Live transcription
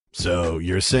So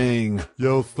you're saying,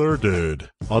 Yo, third dude,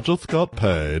 I just got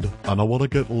paid and I want to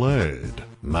get laid.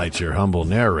 might your humble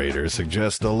narrator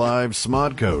suggest a live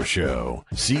Smodco show?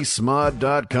 See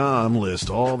smod.com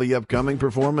list all the upcoming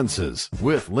performances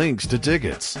with links to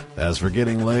tickets. As for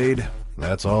getting laid,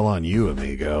 that's all on you,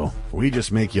 amigo. We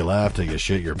just make you laugh till you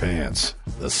shit your pants.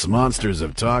 The Smonsters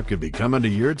of Talk could be coming to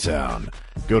your town.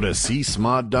 Go to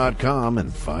csmod.com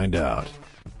and find out.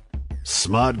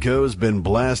 Smodco's been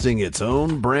blasting its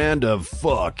own brand of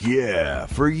fuck yeah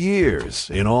for years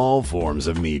in all forms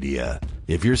of media.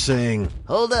 If you're saying,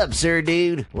 hold up, sir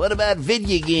dude, what about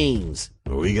video games?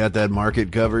 We got that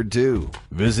market covered too.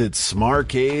 Visit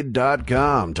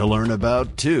smarcade.com to learn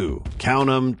about count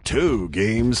 'em, two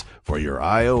games for your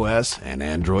iOS and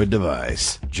Android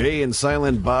device. Jay and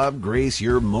Silent Bob grace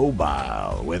your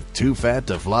mobile with Too Fat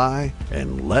to Fly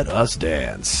and Let Us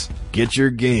Dance. Get your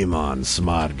game on,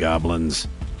 Smod Goblins.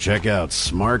 Check out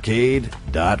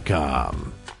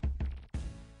smarcade.com.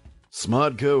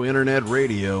 Smodco Internet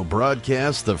Radio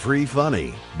broadcasts the free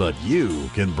funny, but you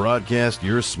can broadcast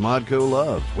your Smodco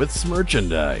love with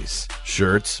merchandise.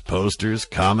 Shirts, posters,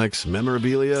 comics,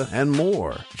 memorabilia, and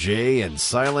more.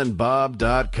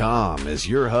 JayandSilentBob.com is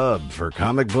your hub for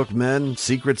comic book men,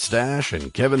 Secret Stash,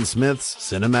 and Kevin Smith's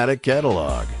cinematic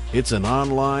catalog. It's an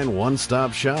online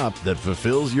one-stop shop that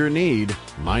fulfills your need,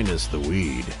 minus the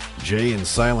weed.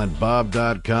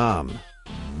 JayandSilentBob.com.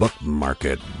 Bookmark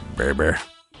it, baby.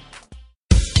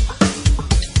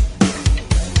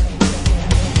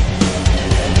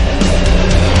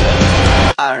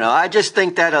 I don't know. I just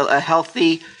think that a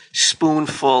healthy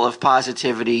spoonful of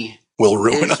positivity will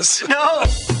ruin us. No.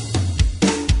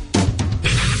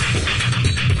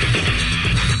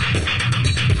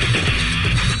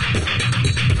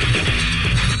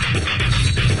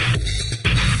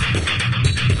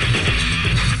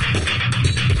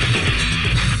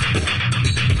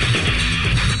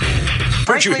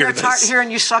 Where'd you hear I'm tired this? of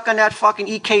hearing you suck on that fucking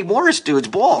E.K. Morris dude's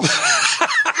balls.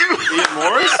 Ian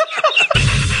Morris?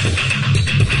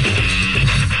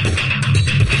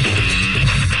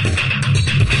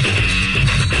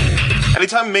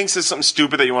 Anytime Ming says something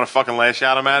stupid that you want to fucking lash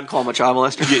out him at, Call him a child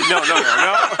molester. yeah, no.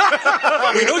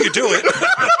 We know you do it.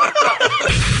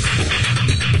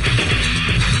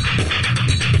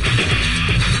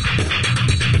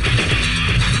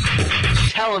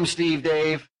 Tell him, Steve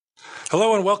Dave.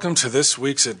 Hello and welcome to this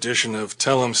week's edition of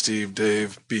Tell 'em Steve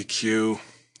Dave BQ.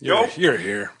 Yo. You're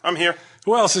here. I'm here.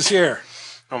 Who else is here?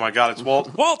 Oh my God, it's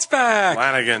Walt Walt's back.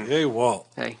 Flanagan. Hey, Walt.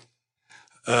 Hey.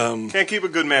 Can't keep a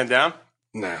good man down.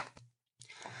 Nah.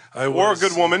 Or a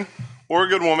good woman.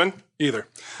 Either.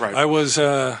 Right. I was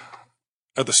at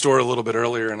the store a little bit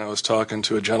earlier and I was talking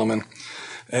to a gentleman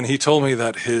and he told me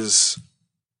that his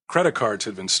credit cards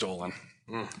had been stolen.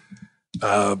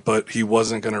 But he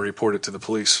wasn't going to report it to the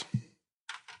police.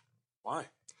 Why?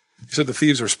 He said the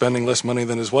thieves were spending less money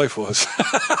than his wife was.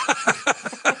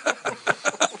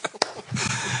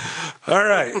 All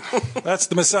right. That's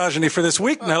the misogyny for this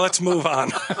week. Now let's move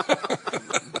on.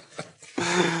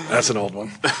 That's an old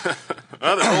one.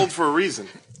 Well, they're old for a reason.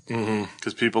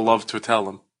 Because people love to tell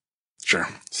them. Sure.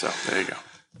 So, there you go.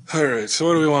 All right. So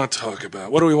what do we want to talk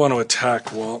about? What do we want to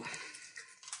attack, Walt?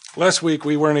 Last week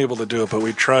we weren't able to do it, but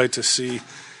we tried to see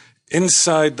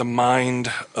inside the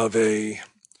mind of a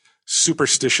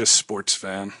superstitious sports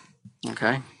fan.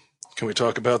 Okay. Can we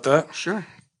talk about that? Sure.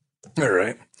 All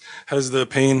right. Has the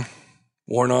pain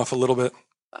worn off a little bit?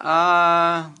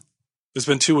 It's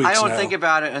been 2 weeks I don't now, think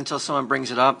about it until someone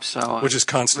brings it up. So, which is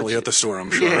constantly at the store, I'm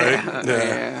sure, yeah, right?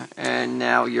 yeah. And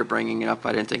now you're bringing it up.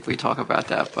 I didn't think we'd talk about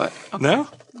that, but okay. No?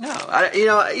 No,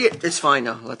 it's fine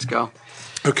though. Let's go.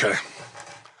 Okay.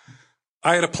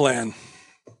 I had a plan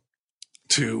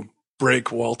to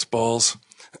break Walt's balls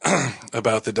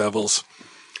about the Devils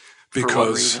because For what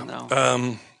reason,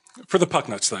 though? For the puck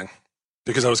nuts thing.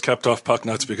 Because I was kept off puck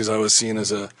nuts because I was seen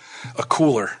as a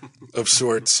cooler of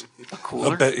sorts. A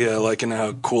cooler? Yeah, like in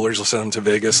how coolers will send them to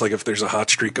Vegas. Like if there's a hot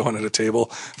streak going at a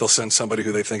table, they'll send somebody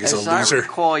who they think is As a loser. I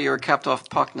recall, you were kept off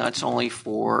puck nuts only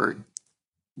for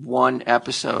one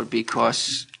episode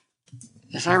because,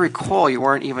 as I recall, you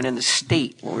weren't even in the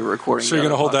state when we were recording. So you're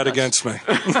going to hold that Puck against me?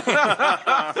 Nuts.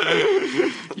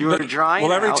 You were drying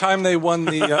Well, every out, time they won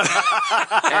the...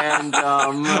 and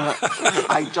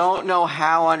I don't know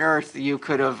how on earth you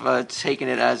could have taken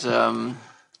it as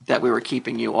that we were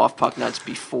keeping you off puck nuts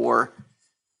before.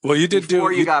 Well, you did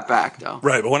Before do... you got back, though.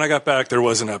 Right, but when I got back, there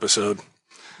was an episode.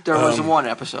 There was one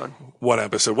episode. One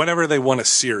episode. Whenever they won a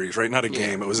series, right? Not a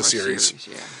game, it was a series.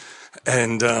 Yeah.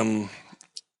 And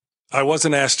I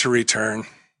wasn't asked to return,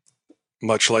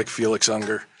 much like Felix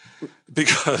Unger,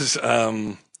 because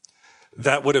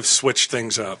that would have switched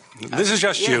things up. This is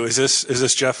just you. Is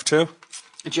this Jeff too?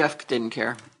 Jeff didn't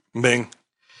care. Ming.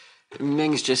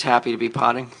 Ming's just happy to be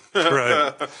potting.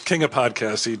 Right. King of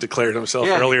podcasts, he declared himself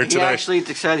earlier today. He actually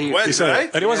said he... What? He said, Today?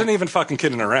 and he wasn't even fucking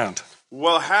kidding around.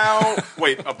 Well, how?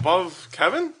 Wait, above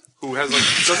Kevin, who has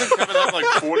doesn't Kevin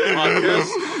have 40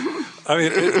 podcasts? I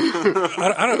mean,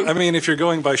 I mean, if you're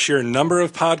going by sheer number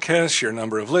of podcasts, sheer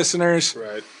number of listeners,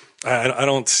 Right. I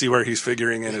don't see where he's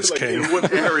figuring in as king. In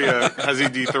what area has he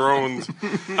dethroned?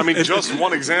 I mean, just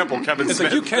one example, Kevin It's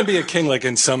Smith. like you can be a king like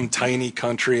in some tiny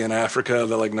country in Africa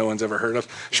that no one's ever heard of.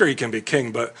 Sure, you can be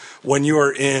king, but when you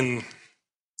are in,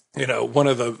 one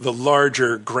of the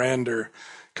larger, grander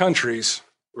countries,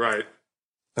 Right.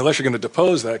 unless you're going to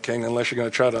depose that king, unless you're going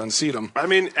to try to unseat him. I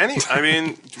mean,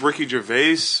 Ricky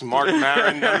Gervais, Mark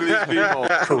Maron, none of these people.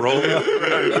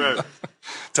 Corolla. Right.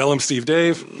 Tell him Steve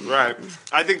Dave. Right.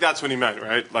 I think that's what he meant,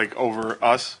 right? Like over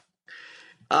us.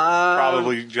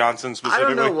 Probably Johnson specifically.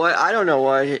 I don't know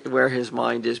where his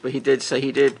mind is, but he did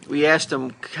say we asked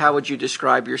him, how would you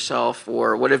describe yourself,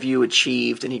 or what have you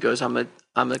achieved? And he goes, I'm a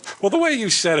Well, the way you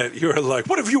said it, you were like,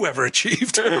 what have you ever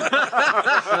achieved?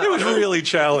 It was really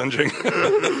challenging.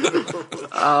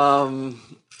 and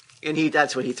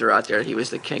that's what he threw out there. He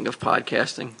was the king of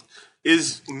podcasting.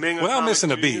 Is Ming a Without comic missing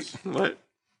a genius? beat. What?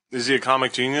 Is he a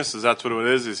comic genius? Is that what it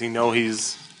is? Does he know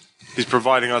he's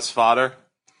providing us fodder?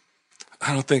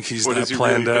 I don't think he's Or that does he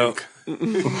planned really out.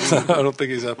 I don't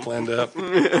think he's that planned out.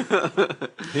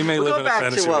 He may live Go in a back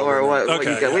fantasy to what world.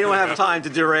 you got. We don't have time to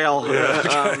derail.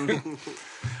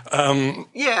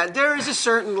 Yeah, there is a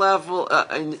certain level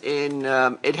in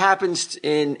it happens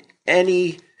in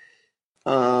any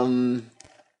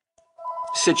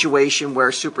situation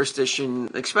where superstition,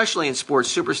 especially in sports,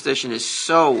 superstition is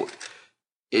so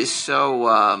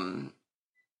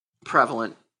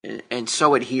prevalent and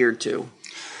so adhered to.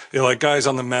 Like guys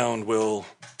on the mound will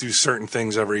do certain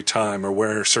things every time or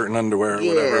wear certain underwear or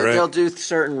whatever, right? They'll do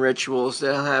certain rituals.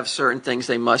 They'll have certain things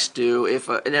they must do. If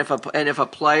a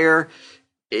player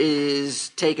is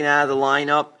taken out of the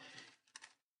lineup,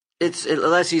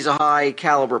 unless he's a high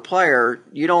caliber player,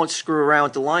 you don't screw around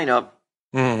with the lineup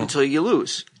until you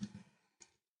lose.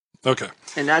 Okay.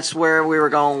 And that's where we were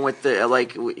going with the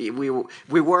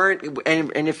we weren't,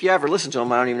 and if you ever listened to him,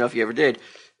 I don't even know if you ever did.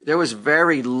 There was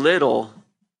very little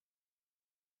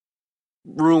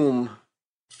room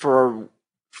for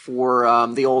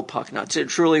the old puck nuts. It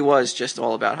truly was just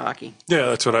all about hockey. Yeah,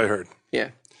 that's what I heard. Yeah.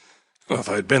 Well, if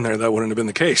I had been there, that wouldn't have been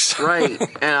the case. Right,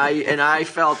 and I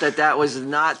felt that was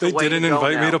not the They way didn't to go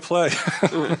invite now. me to play.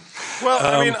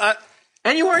 Well,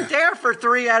 And you weren't there for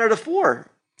 3 out of the 4.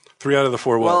 3 out of the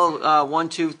 4 what? Well, 1,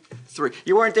 2, 3.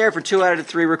 You weren't there for 2 out of the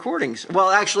 3 recordings.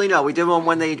 Well, actually, no. We did one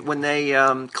when they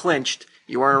clinched.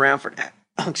 You weren't around for that.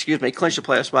 Excuse me, clinched the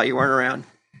playoff spot. You weren't around.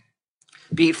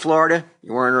 Beat Florida.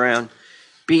 You weren't around.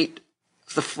 Beat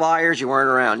the Flyers. You weren't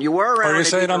around. You were around. Are you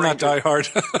saying I'm not diehard?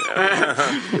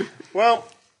 well,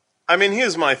 I mean,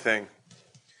 here's my thing.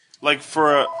 Like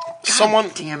for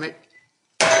someone, Damn it.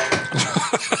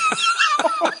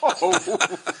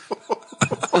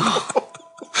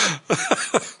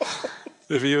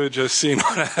 If you had just seen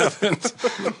what happened.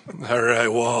 All right,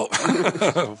 Walt.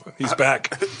 He's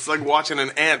back. it's like watching an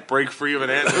ant break free of an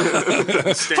ant.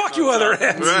 Fuck you, other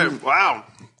ants. Right? Wow.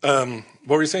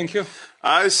 What were you saying, Q?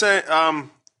 I was saying,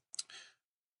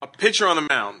 a pitcher on the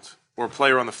mound or a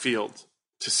player on the field,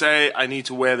 to say I need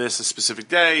to wear this a specific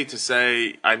day, to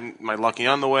say my lucky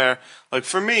underwear, like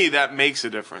for me, that makes a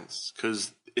difference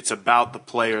because it's about the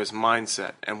player's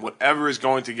mindset. And whatever is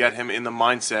going to get him in the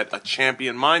mindset, a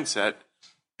champion mindset,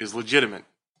 is legitimate.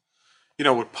 You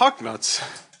know, with puck nuts,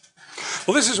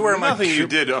 Well, this is where nothing you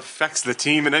did affects the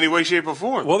team in any way, shape, or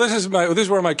form. Well, this is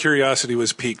where my curiosity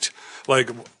was piqued. Like,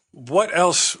 what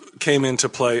else came into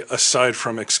play aside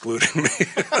from excluding me?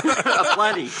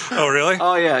 Plenty. Oh, really?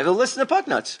 Oh, yeah. Well, listen to Puck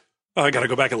Nuts. Oh, I got to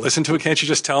go back and listen to it. Can't you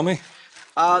just tell me?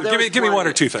 Give me one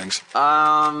or two things.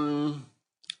 I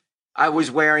was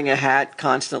wearing a hat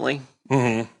constantly.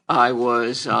 Mm-hmm. I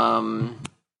was,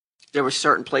 there were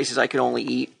certain places I could only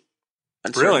eat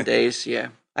on certain Really? days. Yeah.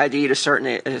 I had to eat a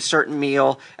certain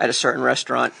meal at a certain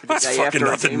restaurant. The That's day fucking after a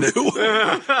nothing game. new.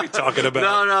 What are you talking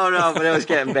about? No, but it was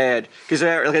getting bad because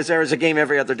there was a game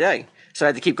every other day, so I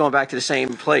had to keep going back to the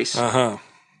same place.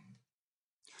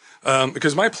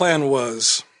 Because my plan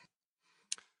was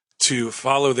to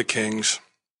follow the Kings,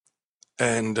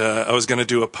 and I was going to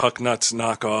do a Puck Nuts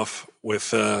knockoff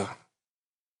with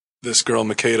this girl,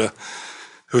 Makeda,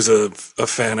 who's a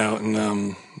fan out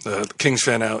in Kings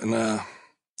fan out in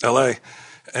L.A.,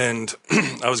 and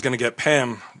I was going to get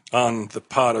Pam on the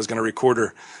pod. I was going to record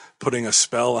her putting a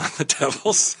spell on the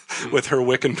Devils with her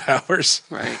Wiccan powers.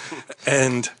 Right.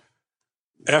 And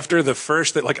after the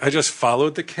first, I just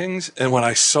followed the Kings, and when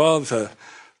I saw the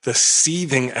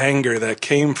seething anger that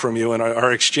came from you and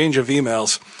our exchange of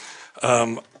emails,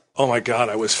 oh my God,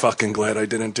 I was fucking glad I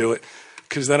didn't do it.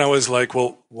 Because then I was like,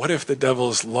 well, what if the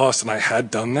Devils lost and I had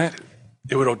done that?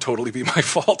 It would totally be my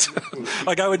fault.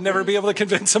 I would never be able to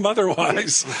convince him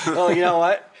otherwise. Well, you know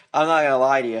what? I'm not gonna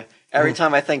lie to you. Every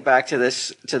time I think back to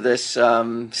this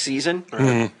season,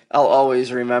 I'll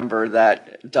always remember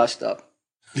that dust up.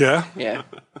 Yeah?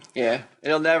 Yeah.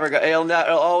 It'll never go. It'll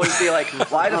always be like,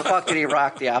 why the fuck did he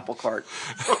rock the apple cart?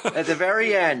 At the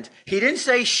very end, he didn't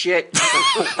say shit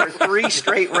for 3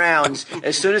 straight rounds.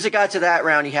 As soon as it got to that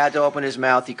round, he had to open his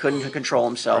mouth. He couldn't control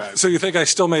himself. So you think I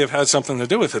still may have had something to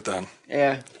do with it then?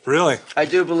 Yeah. Really? I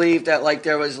do believe that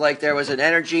there was an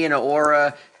energy and an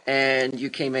aura, and you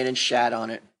came in and shat on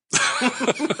it.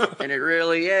 And it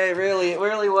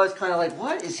really was kind of like,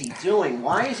 what is he doing?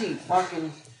 Why is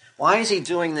he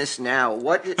doing this now?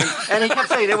 What? And he kept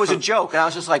saying it was a joke, and I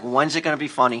was just like, when's it going to be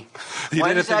funny? He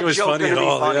didn't think it was funny at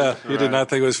all. Yeah, he did not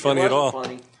think it was funny at all.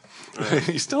 Funny.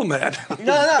 He's still mad.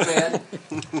 No, I'm not mad.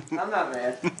 I'm not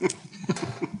mad.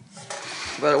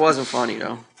 But it wasn't funny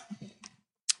though.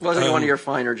 It wasn't one of your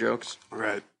finer jokes.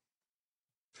 Right.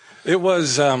 It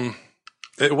was.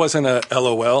 It wasn't a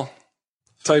LOL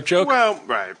type joke. Well,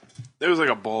 right. It was like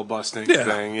a ball busting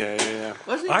thing. Yeah.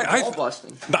 Wasn't even ball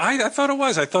busting. I thought it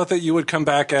was. I thought that you would come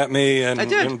back at me and. I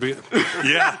did. And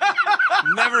yeah.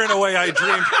 Never in a way I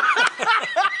dreamed.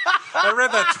 I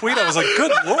read that tweet. I was like,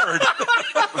 good Lord.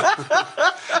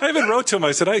 I even wrote to him.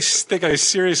 I said, I think I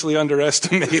seriously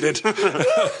underestimated.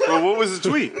 Well, what was the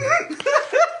tweet?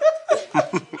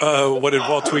 What did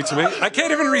Walt tweet to me? I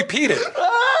can't even repeat it.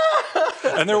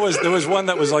 And there was one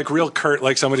that was like real curt.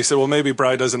 Like somebody said, well, maybe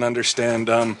Bri doesn't understand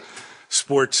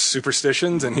sports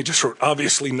superstitions. And he just wrote,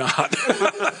 obviously not.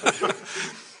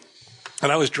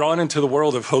 And I was drawn into the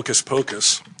world of Hocus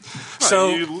Pocus. Right, So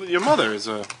your mother is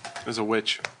a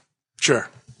witch. Sure.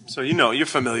 So you're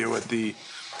familiar with the...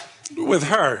 With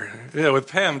her. Yeah, with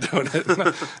Pam doing it.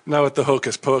 Not with the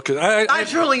Hocus Pocus. I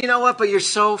truly, you know what? But you're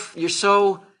so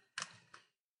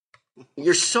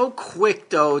quick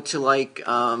though to like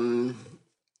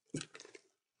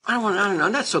I don't know,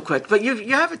 not so quick, but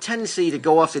you have a tendency to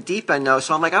go off the deep end though.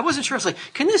 So I'm like, I wasn't sure. It's like,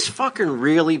 can this fucking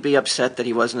really be upset that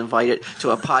he wasn't invited to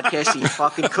a podcast he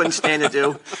fucking couldn't stand to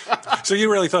do? So you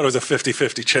really thought it was a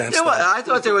 50-50 chance? You know what? I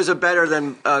thought there was a better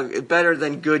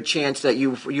than good chance that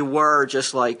you were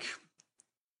just like.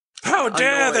 How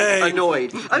dare they?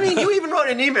 Annoyed. I mean, you even wrote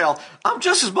an email. I'm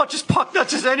just as much as puck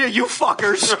nuts as any of you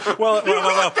fuckers. Well,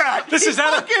 that. This is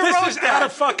out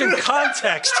of fucking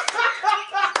context.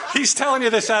 He's telling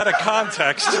you this out of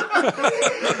context. And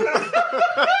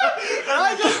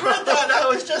I just read that, and I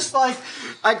was just like,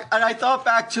 I thought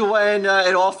back to when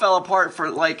it all fell apart for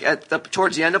like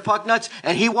towards the end of Puck Nuts,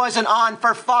 and he wasn't on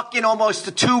for fucking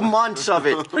almost 2 months of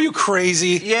it. Are you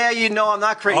crazy? Yeah, you know I'm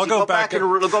not crazy. I'll go back and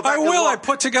go back. I will. I look.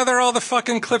 put together all the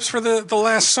fucking clips for the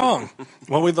last song.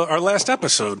 Our last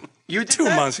episode. You did 2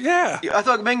 that? months. Yeah. I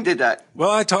thought Ming did that.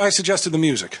 Well, I suggested the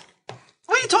music.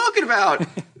 What are you talking about?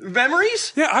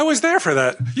 Memories? Yeah, I was there for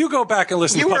that. You go back and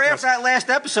listen You to were Puck after Nuts. that last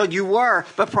episode. You were,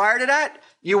 but prior to that,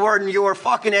 you were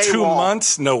fucking AWOL. 2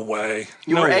 months? No way.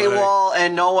 You no were way.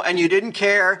 AWOL and you didn't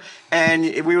care, and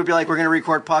we would be like, we're going to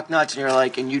record Puck Nuts, and you're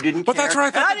like, and you didn't care. But that's where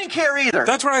I thought and I didn't care either.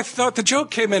 That's where I thought the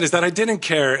joke came in, is that I didn't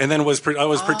care, and then I was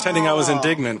pretending I was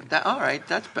indignant. All right,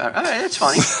 that's better. All right, that's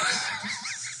funny.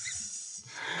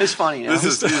 It's funny now. This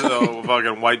is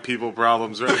fucking white people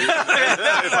problems, right?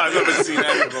 If I've ever seen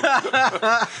any of them.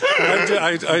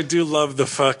 I do love the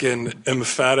fucking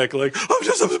emphatic, like, I'm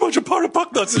just as much a part of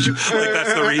Puck Nuts as you. Like,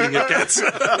 that's the reading it gets.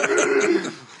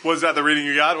 Was that the reading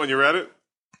you got when you read it?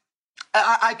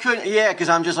 I couldn't, because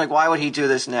I'm just like, why would he do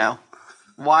this now?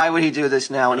 Why would he do this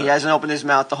now? And he hasn't opened his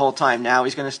mouth the whole time. Now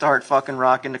he's going to start fucking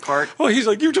rocking the cart. Well, he's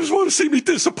like, you just want to see me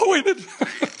disappointed.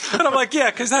 And I'm like,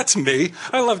 yeah, because that's me.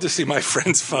 I love to see my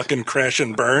friends fucking crash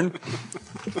and burn.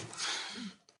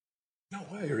 No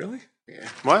way, really? Yeah.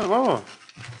 Whoa.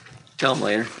 Tell him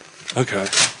later. Okay.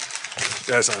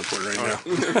 That's not important right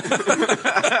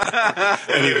now.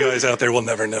 Any of you guys out there will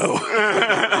never know.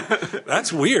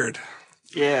 That's weird.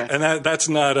 Yeah. And that's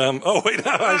not, oh, wait,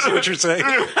 now I see what you're saying.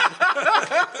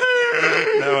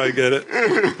 Now I get it.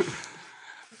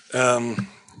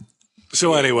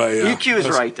 So anyway. UQ is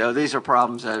right, though. These are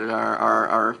problems that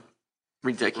are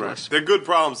ridiculous. Right. They're good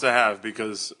problems to have,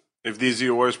 because if these are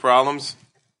your worst problems,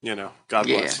 God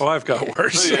bless. Oh, I've got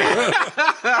worse.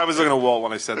 I was looking at Walt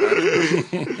when I said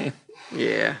that.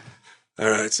 Yeah. All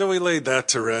right, so we laid that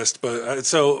to rest, but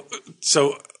so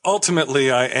ultimately,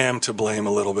 I am to blame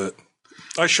a little bit.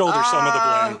 I shoulder some of the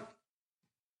blame.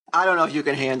 I don't know if you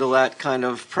can handle that kind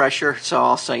of pressure, so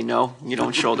I'll say no. You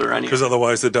don't shoulder any. Because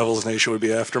otherwise, the Devil's Nation would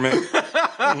be after me.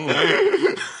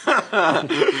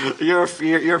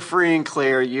 You're free and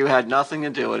clear. You had nothing to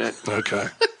do with it. Okay.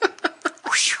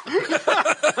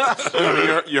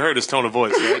 I mean, you heard his tone of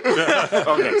voice, right?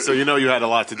 Okay, so you know you had a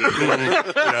lot to do.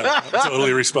 Yeah,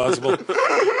 totally responsible.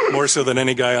 More so than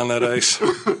any guy on that ice.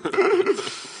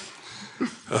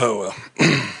 Oh, well.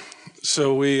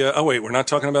 So we're not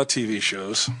talking about TV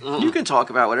shows. You can talk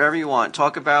about whatever you want.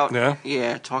 Talk about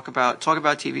talk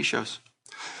about TV shows.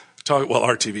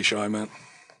 Our TV show, I meant.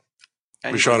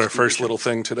 We shot our first little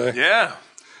thing today. Yeah.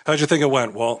 How'd you think it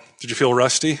went, Walt? Did you feel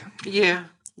rusty? Yeah.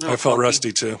 I felt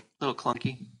rusty too. A little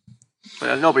clunky.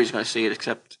 But nobody's going to see it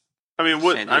except. I mean,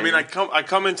 I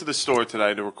come into the store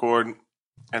today to record,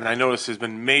 and I noticed there's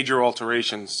been major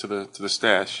alterations to the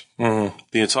stash. Mm-hmm.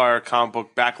 The entire comic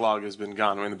book backlog has been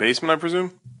gone. We're in the basement, I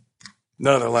presume.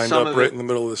 No, they're lined up right in the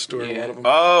middle of the store. Yeah. A lot of them.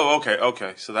 Oh,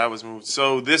 okay. So that was moved.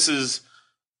 So this is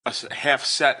a half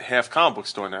set, half comic book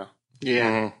store now. Yeah.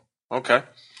 Mm-hmm. Okay.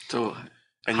 So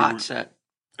And hot set.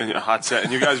 And a hot set.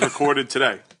 And you guys recorded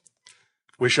today.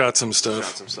 We shot some stuff.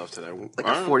 Shot some stuff today. Like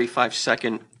a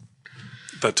 45-second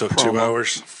That took promo. 2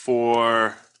 hours.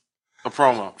 For a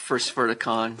promo. for the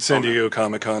con. San Diego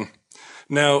Comic-Con.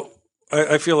 Now,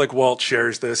 I feel like Walt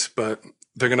shares this, but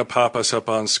they're going to pop us up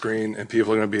on screen and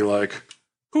people are going to be like,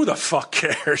 who the fuck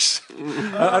cares?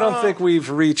 I don't think we've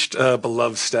reached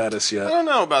beloved status I yet. don't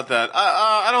know about that.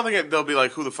 I don't think they'll be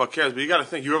like, who the fuck cares? But you got to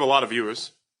think, you have a lot of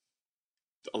viewers.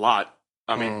 A lot.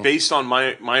 I mean, based on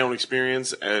my own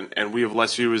experience, and we have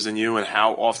less viewers than you, and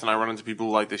how often I run into people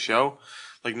who like the show,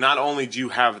 like, not only do you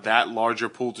have that larger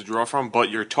pool to draw from, but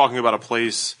you're talking about a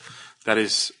place that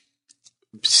is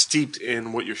steeped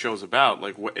in what your show's about.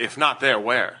 Like, if not there,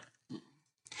 where?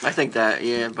 I think that,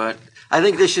 but I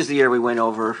think this is the year we win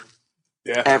over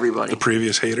everybody. The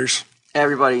previous haters.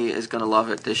 Everybody is going to love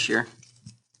it this year.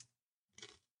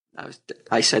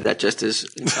 I said that just as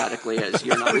emphatically as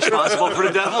you're not responsible for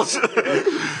the Devils.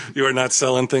 You are not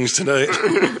selling things tonight.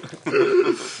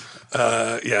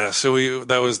 So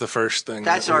that was the first thing.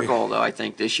 That's our goal, though, I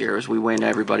think, this year, is we win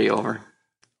everybody over.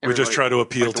 We just try to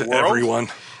appeal to everyone.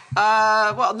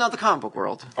 Well, no, the comic book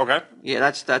world. Okay. Yeah,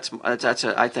 that's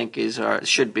I think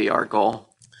should be our goal.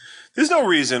 There's no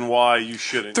reason why you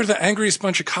shouldn't. They're the angriest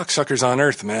bunch of cocksuckers on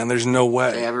earth, man. There's no They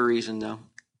way. have a reason, though.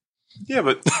 Yeah,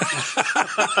 but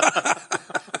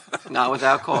Not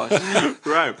without cause.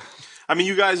 right. I mean,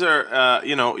 you guys are,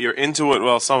 you're into it.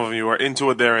 Well, some of you are into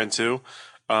it. They're into.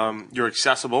 You're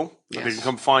accessible. Yes. They can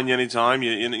come find you anytime.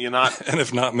 You're not. And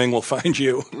if not, Ming will find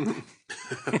you.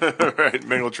 Right,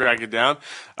 Ming will track it down.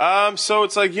 So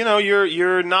it's like,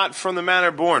 you're not from the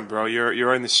manor born, bro.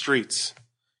 You're in the streets.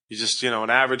 You're just, an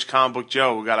average comic book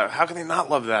Joe. How can they not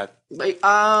love that? Well,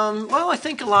 I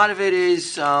think a lot of it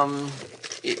is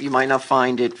you might not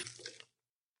find it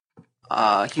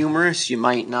humorous. You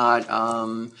might not.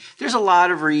 There's a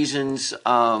lot of reasons.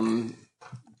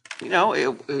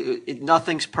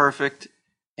 Nothing's perfect,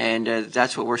 and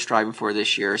that's what we're striving for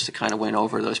this year, is to kind of win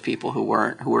over those people who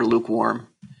were lukewarm,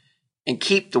 and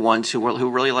keep the ones who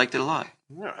really liked it a lot.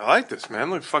 Yeah, I like this, man.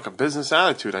 Look, fucking business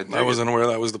attitude. I wasn't aware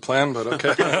that was the plan, but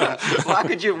okay. Why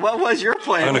could you? What was your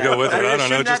plan? I'm going to go with it. I don't know.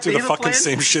 Shouldn't Just that do be the fucking plan?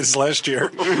 same shit as last year.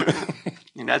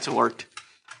 And that's worked.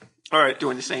 All right.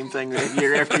 Doing the same thing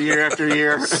year after year after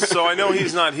year. So I know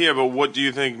he's not here, but what do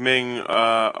you think Ming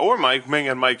or Ming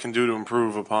and Mike can do to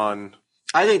improve upon?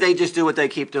 I think they just do what they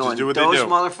keep doing. do what they Those do.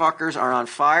 motherfuckers are on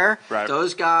fire. Right.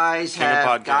 Those guys King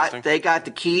of podcasting. they got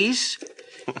the keys,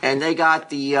 and they got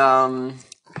the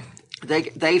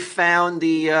they found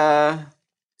the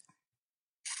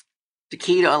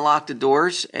key to unlock the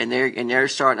doors, and they're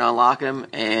starting to unlock them.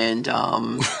 And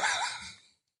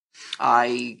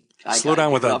I Slow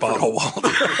down with that bottle, Walt.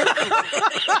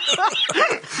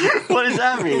 What does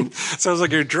that mean? Sounds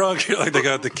like you're drunk. You're like, they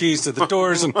got the keys to the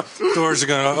doors, and doors are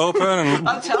going to open. And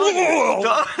I'm telling you,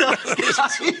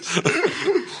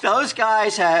 those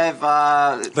guys have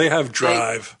they have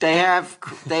drive. They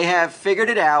have figured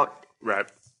it out, Right.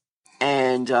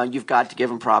 and you've got to give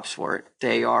them props for it.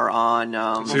 They are on.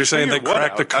 So you're saying they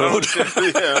cracked the code?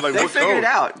 Yeah, like They what figured code? it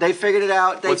out. They figured it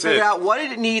out. They What's figured it? out what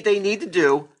they need to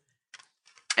do.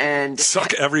 And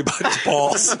Suck everybody's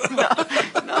balls.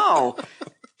 no,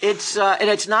 it's and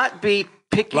it's not be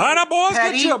picky. Line up, boys.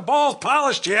 petty. Get your balls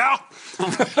polished, yeah.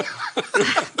 Put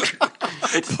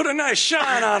a nice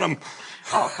shine on them.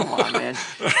 Oh, come on, man.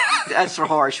 That's for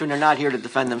harsh when they're not here to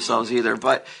defend themselves either.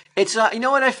 But it's you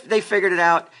know what? They figured it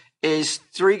out. is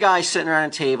three guys sitting around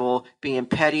a table being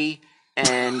petty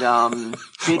and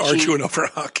bitchy. Arguing over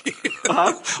hockey.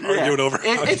 Arguing over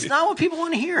hockey. It's not what people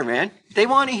want to hear, man. They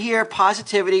want to hear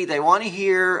positivity. They want to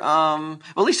hear, well,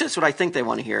 at least that's what I think they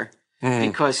want to hear,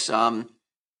 because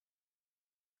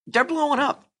they're blowing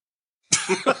up.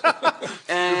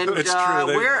 And It's true.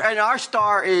 and our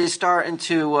star is starting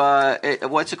to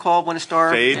what's it called when a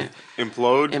star Fade,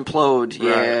 implode. implode? Right.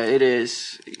 Yeah, it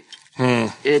is.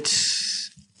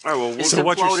 It's All right, well, So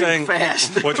what you're imploding saying?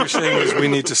 fast. What you're saying is we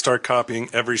need to start copying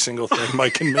every single thing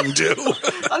Mike and Ming do.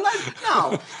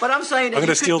 no, but I'm saying I'm going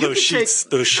to steal those sheets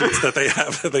that they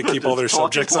have that they keep all their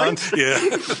Talking subjects on. points? Yeah.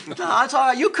 No, that's all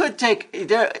right. You could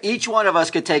each one of us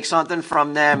could take something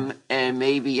from them and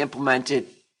maybe implement it.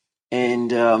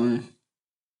 And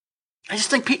I just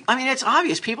think, it's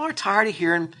obvious. People are tired of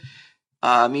hearing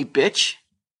me bitch.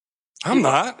 I'm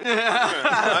not.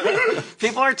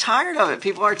 People are tired of it.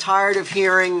 People are tired of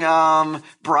hearing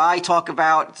Bry talk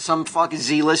about some fucking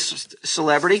Z-list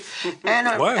celebrity.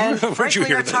 And, What? and Where'd you frankly,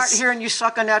 hear they're tired this? of hearing you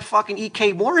suck on that fucking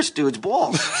E.K. Morris dude's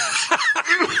balls.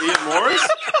 Ian Morris?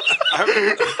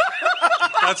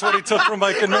 That's what he took from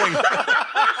Mike and Ming.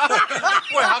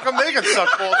 Wait, how come they can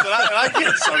suck balls and I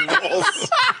can't suck balls?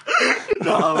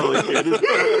 No, I'm only kidding.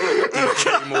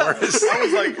 Morris. I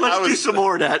was like, Let's do some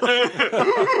more of that.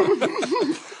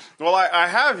 Well, I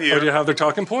have here. Oh, do you have their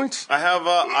talking points? I have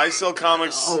ISL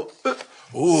Comics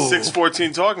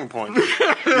 614 talking point.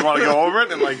 You want to go over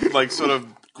it and like sort of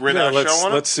grin our show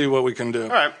on it? Let's see what we can do. All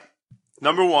right.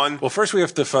 Number one. Well, first we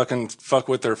have to fuck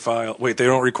with their file. Wait, they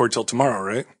don't record till tomorrow,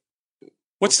 right?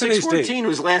 What's today's date? 614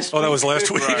 was last week. Oh, that was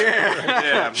last week.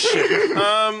 Yeah.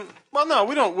 Well, no,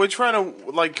 we don't. We're trying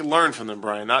to learn from them,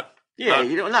 Brian. Not Yeah,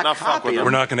 you don't not fuck with copy them. them.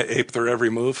 We're not going to ape their every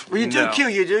move. Well, you do, No. Q.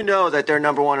 You do know that they're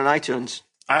number one on iTunes.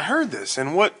 I heard this,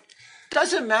 and what?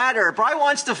 Doesn't matter. Bry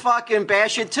wants to fucking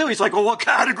bash it too. He's like, "Oh, what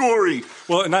category?"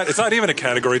 Well, it's not even a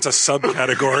category; it's a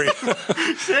subcategory.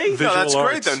 See, No, that's Visual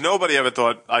great. arts. Though nobody ever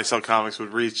thought ISL Comics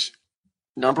would reach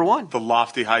number one. the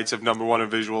lofty heights of number one in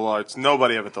visual arts.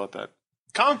 Nobody ever thought that.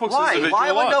 Comic books is the Why? visual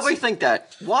Why would arts. nobody think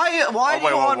that? Why do you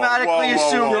whoa, automatically whoa,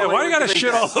 assume? whoa. nobody Yeah, why you would gotta think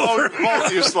shit that? all over? Both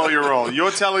of you slow your roll.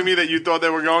 You're telling me that you thought they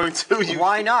were going to.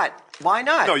 Why not? Why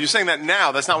not? No, you're saying that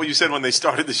now. That's not what you said when they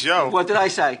started the show. What did I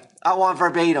say? I want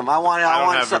verbatim. I I don't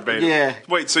want have something. verbatim. Yeah.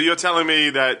 Wait, so you're telling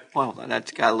me that Well,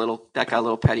 that got a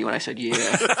little petty when I said yeah.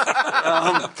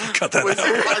 Cut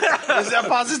that out. is that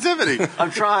positivity?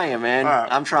 I'm trying, man. All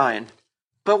right. I'm trying.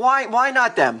 But why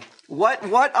not them?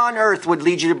 What on earth would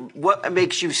lead you to? What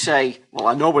makes you say,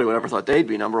 well, nobody would ever thought they'd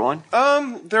be number one?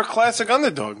 They're classic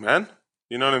underdog, man.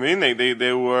 You know what I mean?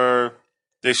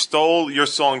 They stole your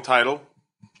song title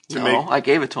to No, make. I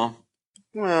gave it to him.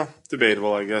 Well,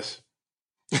 debatable, I guess.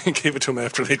 Gave it to him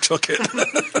after they took it.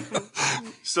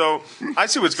 So I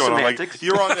see what's going Semantics. on.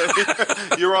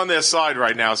 Like you're on their side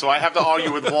right now. So I have to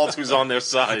argue with Walt, who's on their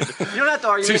side. You don't have to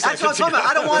argue. Two That's what I'm seconds talking about.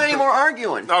 I don't want any more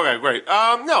arguing. Okay, great.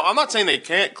 No, I'm not saying they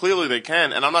can't. Clearly, they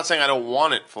can, and I'm not saying I don't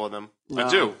want it for them. I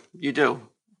do. You do.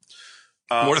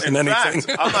 More than In anything.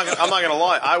 fact, I'm not gonna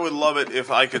lie. I would love it if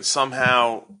I could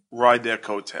somehow ride their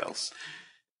coattails.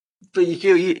 But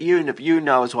you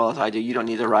know as well as I do, you don't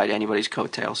need to ride anybody's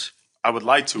coattails. I would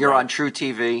like to. You're right? on True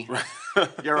TV.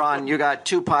 You got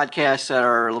two podcasts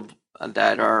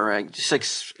that are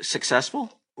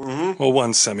successful. Well,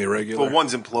 one's semi-regular. Well,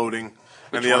 one's imploding,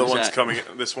 and the Which other one's one's that? coming.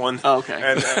 This one. Oh, okay.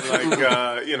 And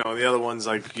the other one's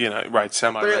like right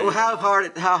semi. But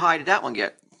how high did that one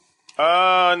get?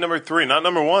 Number 3, not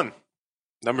number 1.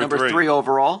 Number Three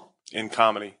overall. in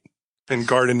comedy. in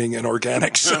gardening and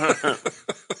organics.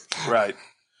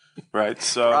 Right.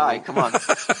 So. Right, come on.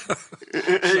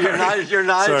 You're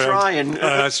not Sorry, trying.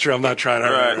 That's true. I'm not trying.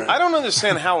 All Right. right. I don't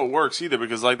understand how it works either,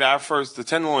 because like the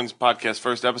Tenderloins podcast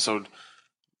first episode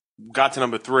got to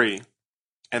number 3,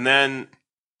 and then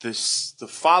the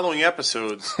following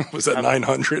episodes Was that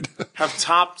 900? have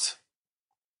topped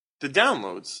the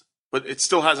downloads, but it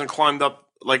still hasn't climbed up.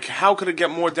 Like, how could it get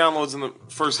more downloads in the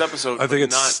first episode? I think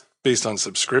but it's based on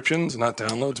subscriptions, not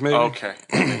downloads, maybe. okay.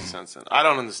 That makes sense then. I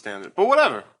don't understand it, but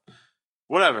whatever.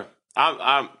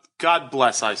 I'm God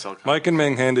bless ISL Comics. Mike and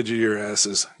Ming handed you your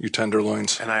asses, you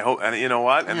tenderloins. And I hope, and you know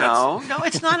what? And No,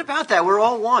 it's not about that. We're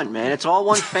all one, man. It's all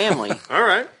one family. that's all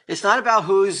right. It's not about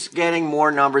who's getting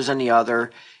more numbers than the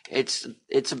other. It's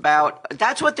about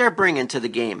that's what they're bringing to the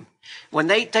game. When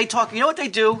they talk, you know what they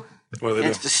do? What do they And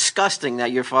it's do? disgusting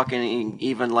that you're fucking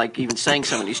even saying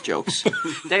some of these jokes.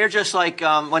 They are just like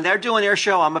when they're doing their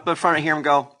show. I'm up in front of hear them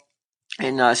go,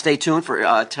 and stay tuned for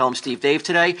Tell 'em Steve Dave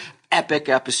today. Epic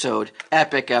episode.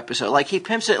 Like he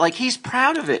pimps it. Like he's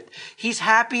proud of it. He's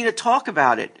happy to talk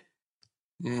about it.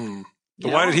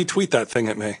 But why did he tweet that thing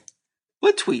at me?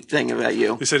 What tweet thing about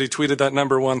you? He said he tweeted that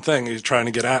number one thing. He's trying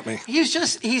to get at me. He's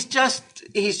just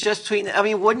tweeting. I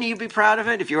mean, wouldn't you be proud of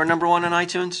it if you were number one on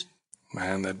iTunes?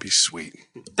 Man, that'd be sweet.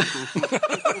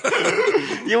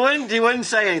 You wouldn't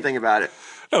say anything about it.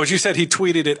 No, but you said he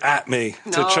tweeted it at me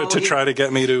to try to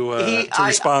get me to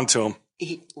respond to him.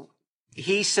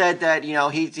 He said that,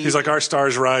 he's like, our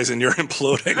stars rise and you're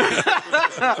imploding.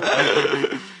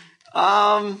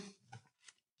 I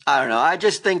don't know. I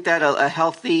just think that a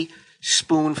healthy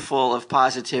spoonful of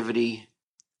positivity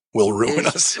will ruin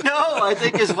us. No, I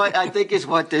think is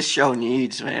what this show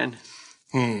needs, man.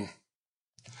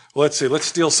 Let's see. Let's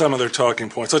steal some of their talking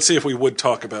points. Let's see if we would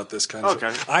talk about this kind of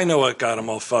stuff. I know what got them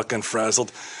all fucking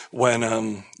frazzled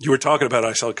when you were talking about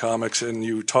I Sell Comics and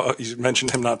you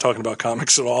mentioned him not talking about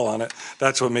comics at all on it.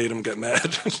 That's what made him get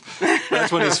mad.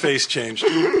 That's when his face changed.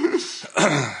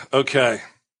 Okay.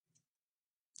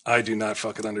 I do not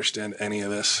fucking understand any of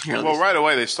this. Well, right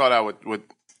away they start out with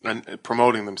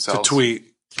promoting themselves. To tweet.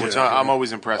 Which I'm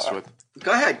always impressed with.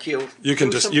 Go ahead, Q. You can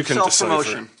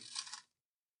decipher.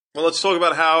 Well, let's talk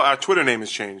about how our Twitter name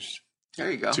has changed. There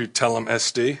you go. To Tellem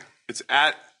SD. It's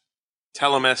at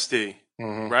Tellem SD,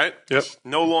 right? Yep.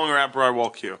 No longer at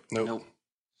Broadwalk Q. Nope.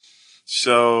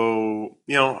 So,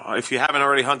 if you haven't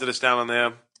already hunted us down on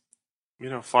there,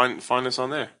 find us on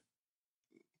there.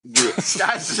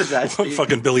 That's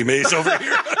fucking Billy Mays over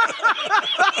here.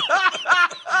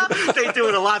 They do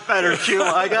it a lot better, Q.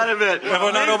 I gotta admit.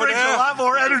 Everyone not over there? A lot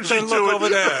more energy to look it. over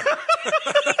there.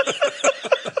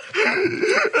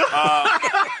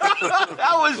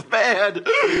 That was bad.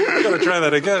 I'm gonna try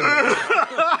that again.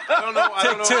 I don't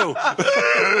know.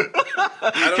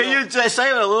 Can you say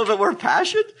it with a little bit more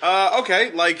passion?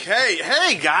 Okay. Like,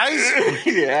 hey, guys.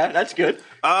 Yeah, that's good.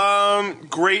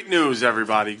 Great news,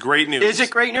 everybody. Great news. Is it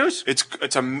great news?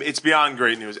 It's beyond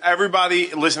great news.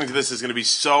 Everybody listening to this is going to be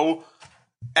so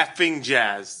effing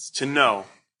jazzed to know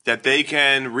that they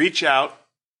can reach out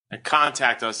and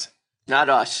contact us. Not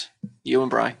us. You and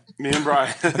Brian. Me and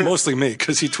Brian. Mostly me,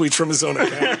 because he tweets from his own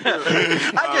account.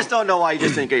 I just don't know why you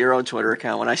just didn't get your own Twitter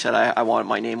account when I said I wanted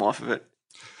my name off of it.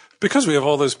 Because we have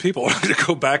all those people. To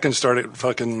go back and start at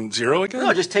fucking zero again?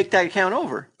 No, just take that account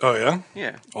over. Oh, yeah?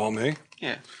 Yeah. All me?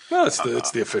 Yeah. No, it's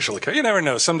the official account. You never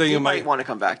know. Someday you might want to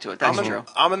come back to it. That's true.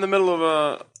 I'm in the middle of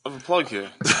a plug here.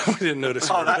 We didn't notice.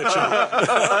 How'd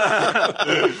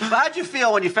you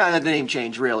feel when you found out the name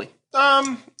change, really?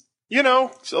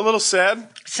 It's a little sad.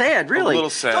 Sad, really? A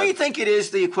little sad. Don't you think it is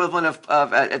the equivalent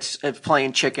of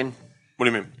playing chicken? What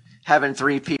do you mean? Having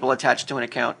 3 people attached to an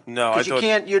account. No,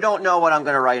 because you don't know what I'm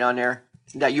going to write on there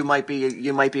that you might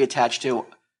be attached to.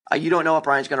 You don't know what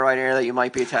Brian's going to write in there that you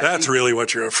might be attached to. That's really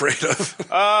what you're afraid of.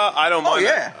 I don't mind. Oh,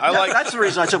 yeah. That's the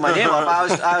reason I took my name off.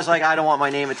 I was like, I don't want my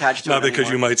name attached to it. Not because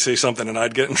anymore. you might say something and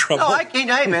I'd get in trouble. No,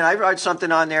 hey, man, I wrote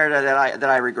something on there that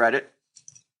I regret it.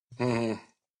 Mm-hmm.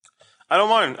 I don't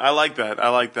mind. I like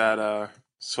that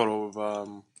sort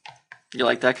of you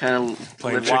like that kind of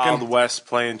playing Wild West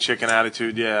playing chicken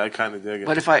attitude. Yeah, I kind of dig it.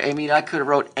 But if I could have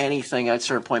wrote anything at a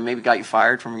certain point, maybe got you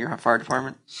fired from your fire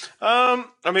department. How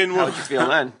would you feel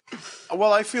then?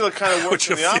 Well, I feel it kind of works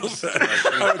in the opposite.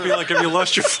 I would be like, have you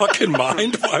lost your fucking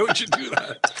mind? Why would you do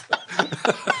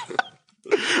that?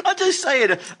 I'm just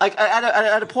saying, like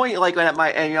at a point, like when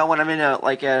I'm in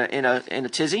a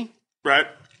tizzy, right?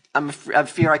 I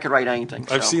fear I could write anything.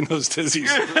 I've seen those tizzies.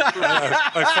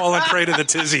 I've fallen prey to the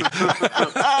tizzy.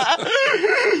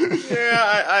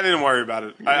 Yeah, I didn't worry about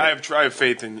it. I have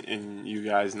faith in you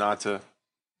guys not to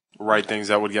write things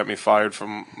that would get me fired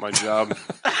from my job.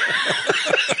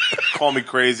 Call me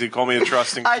crazy. Call me a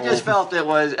trusting fool. I just felt it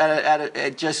was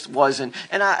it just wasn't.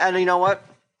 And you know what?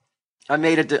 I've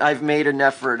made an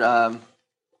effort. I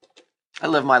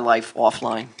live my life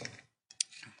offline.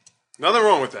 Nothing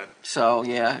wrong with that. So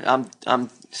yeah, and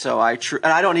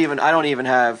I don't even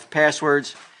have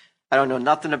passwords. I don't know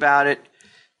nothing about it.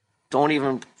 Don't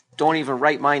even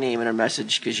write my name in a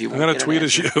message because you. I'm gonna tweet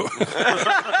as you.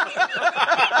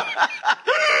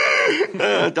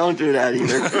 Don't do that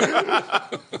either.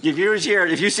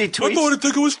 If you see tweets, I'm going to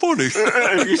think it was funny.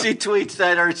 If you see tweets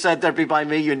that are said to be by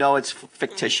me, you know it's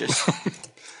fictitious.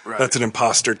 Right. That's an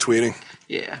imposter tweeting.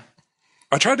 Yeah.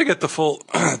 I tried to get the full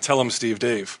Tell Him Steve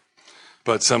Dave,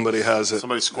 but somebody has it.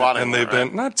 Somebody's squatting. And they've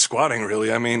been not squatting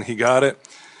really. I mean, he got it,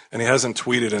 and he hasn't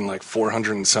tweeted in like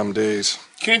 400 and some days.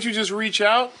 Can't you just reach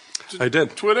out to I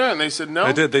did. Twitter and they said no?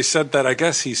 I did. They said that I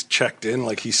guess he's checked in,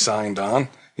 like he's signed on.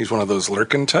 He's one of those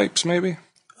lurking types, maybe.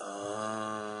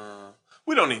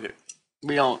 We don't need it.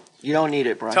 You don't need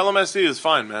it, Brian. Tell him SD is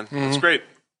fine, man. That's great.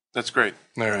 That's great.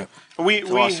 All right. We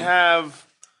awesome. have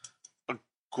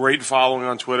great following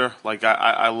on Twitter. Like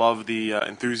I love the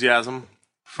enthusiasm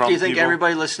from Do you think people.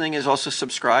 everybody listening is also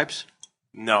subscribes?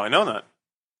 No, I know that.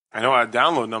 I know our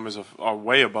download numbers are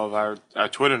way above our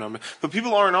Twitter number. But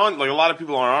people aren't on, like a lot of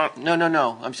people aren't on.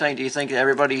 No. I'm saying, do you think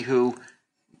everybody who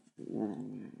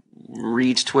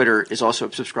reads Twitter is also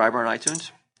a subscriber on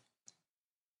iTunes?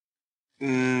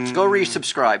 Go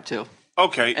resubscribe too.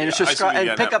 Okay. And I see what subscribe you're and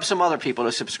getting pick at. up some other people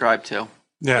to subscribe to.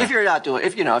 Yeah. If you're not doing,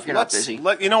 if you're not busy.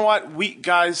 You know what? We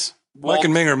guys, Mike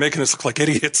and Ming are making us look like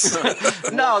idiots.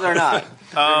 No, they're not.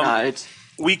 They're not.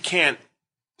 we can't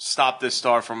stop this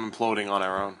star from imploding on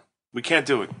our own. We can't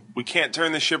do it. We can't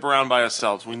turn this ship around by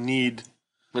ourselves. We need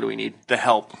What do we need? the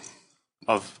help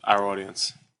of our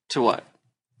audience. To what?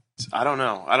 I don't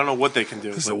know. I don't know what they can do.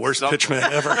 This is the worst pitch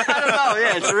man ever. I don't know.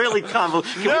 Yeah, it's really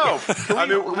convoluted. No. I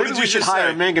mean, what Maybe did we you should just hire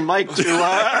say? Ming and Mike to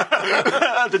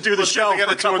do the show They got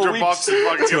for a couple $200 weeks. and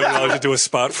fucking get out. $200 to do a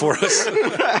spot for us.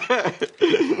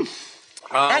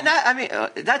 And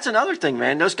that's another thing,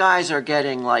 man. Those guys are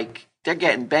getting they're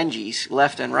getting Benjis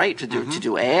left and right to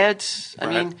do ads. I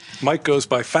mean, Mike goes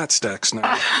by Fat Stacks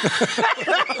now.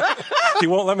 He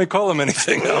won't let me call him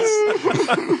anything else.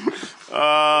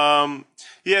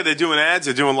 Yeah, they're doing ads.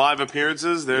 They're doing live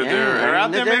appearances. They're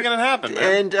out there making it happen,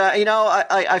 man. And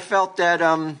I felt that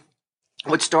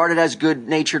what started as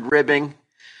good-natured ribbing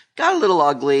got a little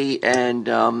ugly, and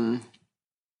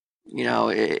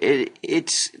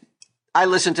it's. I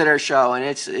listened to their show, and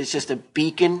it's just a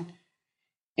beacon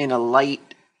in a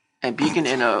light, a beacon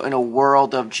in a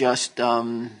world of just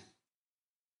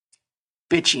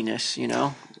bitchiness,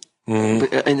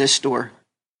 in this store.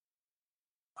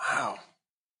 Wow.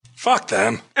 Fuck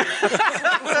them.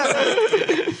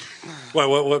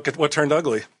 What turned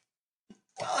ugly?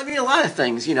 Well, I mean, a lot of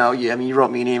things, you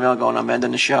wrote me an email going, I'm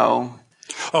ending the show.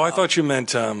 Oh, I thought you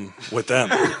meant with them.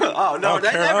 Oh, no,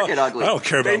 they never get ugly. I don't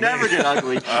care about They me. never get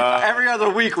ugly. Every other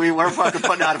week, we're fucking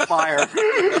putting out a fire.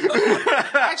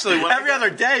 Actually, Every other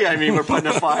day, we're putting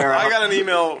a fire out. I got an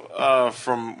email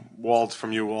from Walt,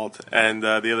 and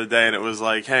the other day, and it was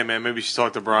like, "Hey, man, maybe you should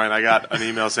talk to Brian." I got an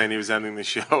email saying he was ending the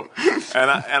show,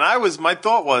 and my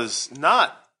thought was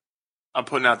not. I'm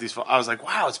putting out these. I was like,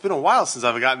 "Wow, it's been a while since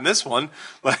I've gotten this one."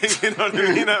 Like, you know what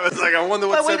I mean? I was like, "I wonder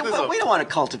what set this up." We don't want to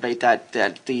cultivate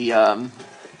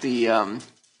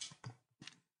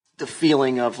the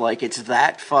feeling of like it's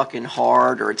that fucking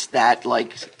hard or it's that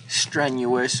like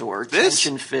strenuous or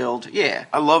tension filled. Yeah,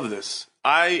 I love this.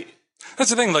 That's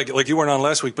the thing. Like you weren't on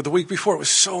last week, but the week before it was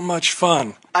so much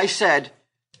fun. I said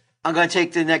I'm going to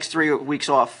take the next 3 weeks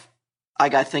off. I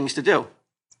got things to do,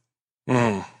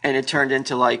 and it turned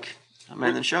into like I'm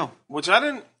ending the show. Which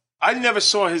I never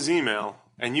saw his email,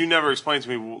 and you never explained to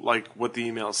me like what the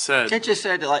email said. It just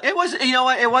said like it was. You know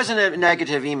what? It wasn't a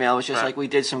negative email. It was just like we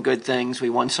did some good things. We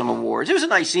won some awards. It was a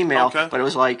nice email, Okay. but it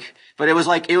was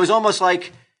almost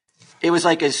like it was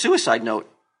like a suicide note.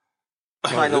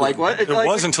 Kind of like what? It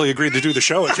was until you agreed to do the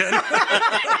show again.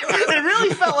 It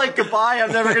really felt like goodbye.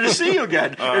 I'm never going to see you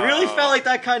again. It really felt like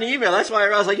that kind of email. That's why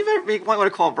I was like, you might want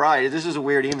to call Brian. This is a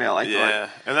weird email. I Yeah, thought.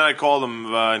 and then I called him,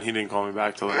 and he didn't call me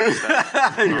back till the next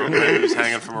day. Maybe he was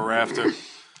hanging from a rafter.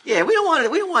 Yeah, we don't want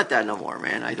it. We don't want that no more,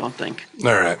 man. I don't think.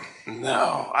 All right.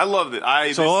 No, I loved it.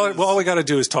 So all we got to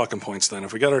do is talking points. Then,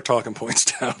 if we got our talking points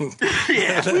down,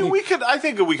 Yeah, we could. I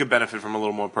think we could benefit from a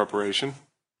little more preparation.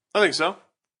 I think so.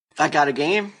 I got a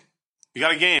game. You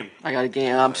got a game? I'm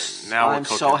Now we're I'm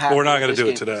cooking. so happy. but we're not going going to do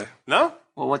it today. No.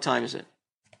 Well, what time is it?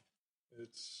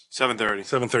 7:30.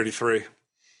 7:33.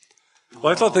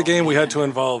 Well, I thought the game we had to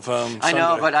involve. I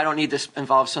know, but I don't need to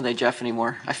involve Sunday Jeff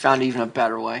anymore. I found even a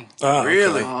better way. Oh,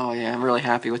 Really? Oh yeah, I'm really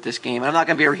happy with this game. I'm not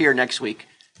going to be here next week.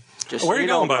 Just Where are so you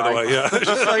know, going, by the Brian. way? Yeah.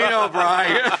 Just so you know,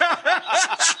 Brian.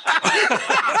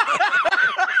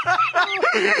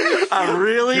 I'm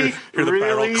really, Hear the really.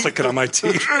 barrel clicking on my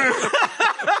teeth.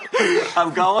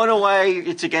 I'm going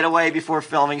away to get away before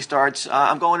filming starts.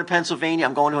 I'm going to Pennsylvania.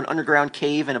 I'm going to an underground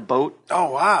cave in a boat.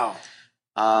 Oh wow.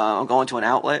 I'm going to an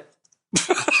outlet.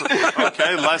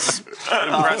 Okay, less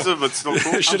impressive, but still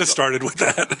cool. I should have started with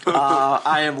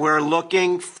that. We're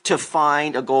looking to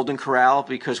find a golden corral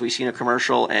because we've seen a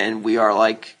commercial and we are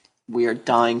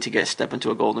dying to step into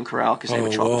a golden corral because they have a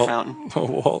chocolate fountain. Oh,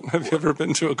 Walt, have you ever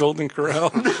been to a Golden Corral?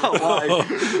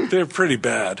 Why? They're pretty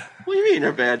bad. What do you mean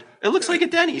they're bad? It looks like a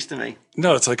Denny's to me.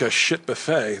 No, it's like a shit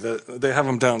buffet. They have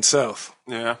them down south.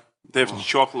 Yeah. They have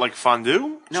chocolate like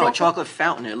fondue. No, a chocolate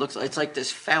fountain. It's like this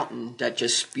fountain that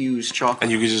just spews chocolate.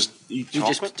 And you can just eat You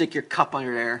chocolate. just stick your cup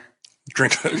under there,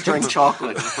 Drink. drink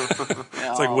chocolate.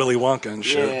 It's like Willy Wonka and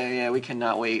shit. Yeah, we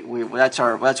cannot wait. That's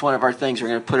one of our things. We're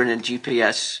going to put it in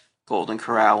GPS Golden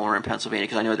Corral when we're in Pennsylvania,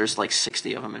 because I know there's like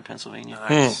 60 of them in Pennsylvania.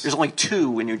 Nice. There's only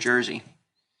 2 in New Jersey.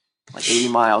 Like 80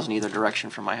 miles in either direction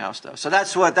from my house, though. So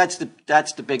that's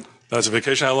the big. That's a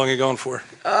vacation. How long are you going for?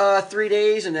 3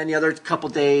 days, and then the other couple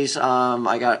days,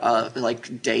 I got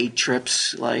like day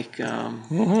trips, like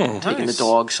taking the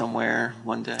dog somewhere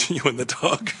one day. You and the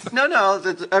dog. No,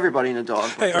 everybody and the dog.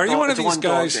 Hey, are you one of these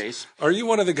guys? Are you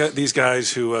one of these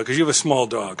guys who? Because you have a small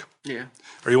dog. Yeah.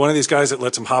 Are you one of these guys that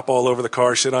lets him hop all over the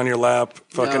car, sit on your lap,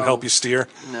 fucking No. help you steer?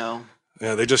 No.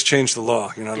 Yeah, they just changed the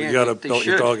law. You know, Yeah, you got to they belt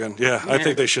your should. dog in. Yeah, I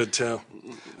think they should too.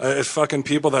 It's fucking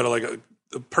people that are like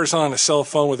a person on a cell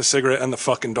phone with a cigarette and the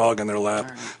fucking dog in their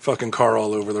lap, fucking car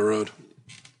all over the road.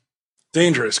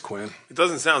 Dangerous, Quinn. It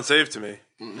doesn't sound safe to me.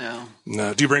 No.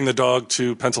 No, do you bring the dog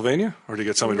to Pennsylvania, or do you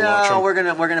get somebody to watch No, him?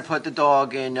 we're gonna put the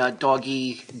dog in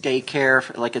doggy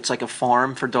daycare, like it's like a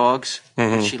farm for dogs.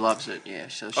 She loves it. Yeah,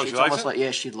 so she it's likes almost it?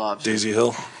 like she loves it. Daisy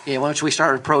Hill. Yeah, once we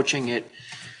start approaching it,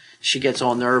 she gets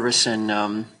all nervous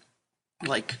and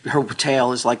like her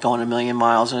tail is like going a million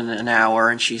miles in an hour,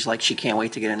 and she's like she can't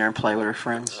wait to get in there and play with her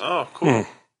friends. Oh, cool.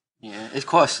 Yeah, it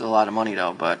costs a lot of money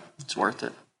though, but it's worth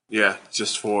it Yeah,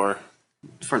 just for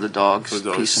for the dogs' For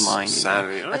the dogs' peace of mind. you know.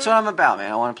 sanity. That's what I'm about,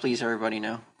 man. I want to please everybody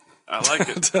now. I like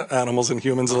it. Animals and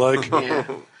humans alike. Yeah.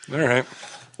 All right.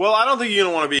 Well, I don't think you're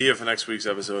gonna want to be here for next week's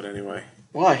episode anyway,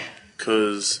 Why?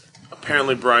 because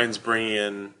apparently Brian's bringing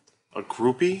in a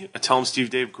groupie, a Tell 'em Steve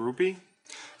Dave groupie.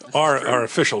 Our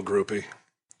official groupie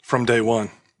from day one.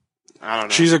 I don't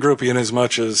know. She's a groupie in as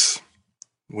much as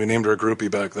we named her a groupie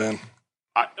back then.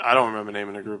 I don't remember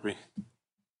naming a groupie.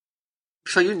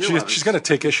 So you knew I was- She's going to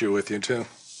take issue with you, too.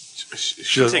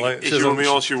 She doesn't take like- she issue doesn't- with me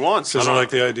all she wants. She doesn't like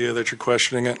the idea that you're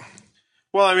questioning it.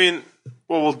 Well, I mean,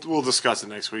 we'll discuss it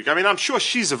next week. I mean, I'm sure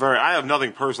she's I have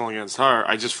nothing personal against her.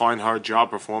 I just find her job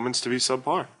performance to be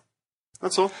subpar.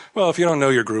 That's all. Well, if you don't know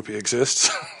your groupie exists.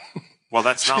 Well,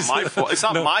 that's not my fault. It's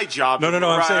not my job. No.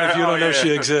 I'm saying if you don't know yeah.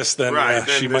 she exists, then Right,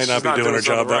 then she might not she's be not doing her doing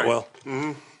job that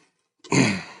something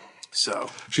well. So,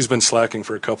 She's been slacking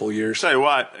for a couple of years. tell you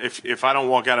what, if I don't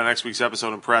walk out of next week's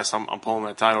episode impressed, I'm pulling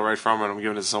that title right from her and I'm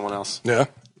giving it to someone else. Yeah.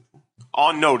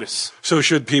 On notice. So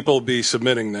should people be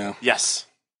submitting now? Yes.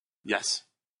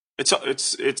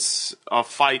 It's a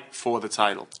fight for the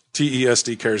title.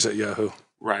 TESD cares at Yahoo.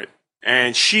 Right.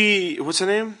 And what's her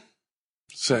name?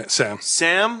 Sam,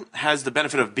 Sam has the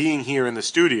benefit of being here in the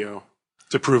studio.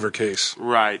 to prove her case.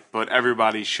 Right, but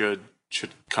everybody should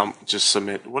come, just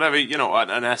submit whatever,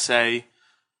 an essay,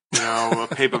 a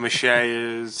paper mache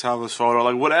is, tell this photo,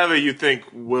 like whatever you think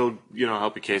will,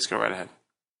 help your case. Go right ahead.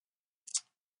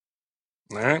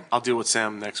 All right. I'll deal with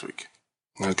Sam next week.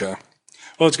 Okay.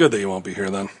 Well, it's good that you won't be here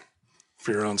then,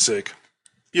 for your own sake.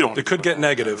 You don't. It could get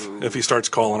negative if he starts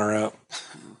calling her out.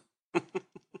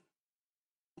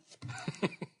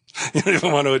 You don't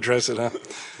even want to address it, huh?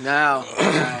 No.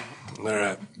 All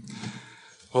right.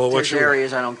 Well, There's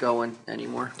areas I don't go in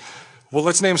anymore. Well,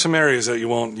 let's name some areas that you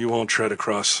won't tread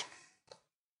across.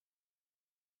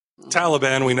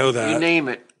 Taliban, we know You that. name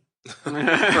it.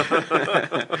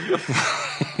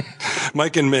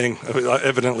 Mike and Ming,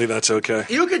 evidently that's okay.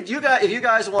 If you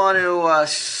guys want to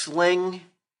sling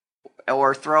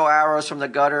or throw arrows from the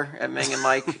gutter at Ming and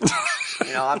Mike,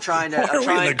 I'm trying to. Why are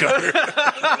we in the gutter?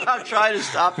 I'm trying to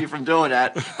stop you from doing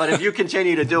that. But if you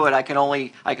continue to do it, I can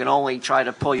only try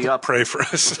to pull you up. Pray for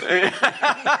us.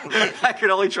 I can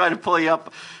only try to pull you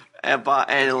up and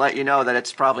let you know that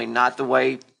it's probably not the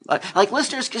way. Like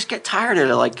listeners just get tired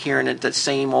of hearing it, that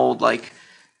same old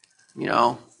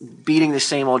beating the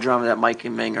same old drum that Mike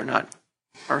and Ming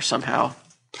are somehow.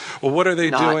 Well, what are they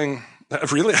Not. doing?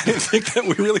 Really, I didn't think that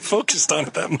we really focused on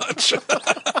it that much.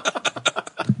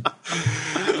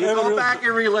 Go back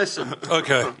and re-listen.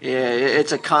 Okay, Yeah,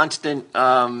 it's a constant.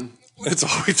 that's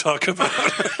all we talk about.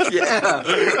 Yeah,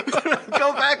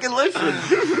 go back and listen.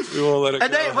 We won't let it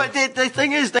And go. but the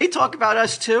thing is, they talk about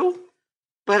us too,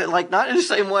 but not in the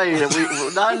same way.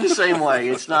 Not in the same way.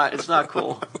 It's not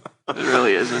cool. It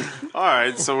really isn't. All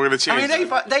right, so we're gonna change.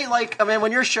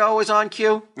 When your show was on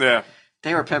Q, Yeah.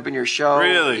 they were pimping your show.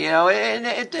 Really? And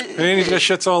And he's got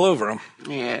shits all over him.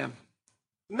 yeah.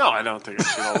 No, I don't think I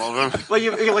should all over him. Well,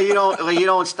 you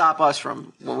don't stop us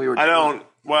from when we were. I don't.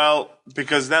 Well,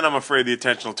 because then I'm afraid the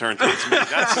attention will turn towards me.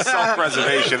 That's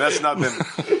self-preservation. That's nothing,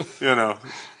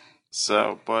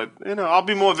 So, but I'll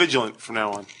be more vigilant from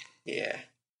now on. Yeah.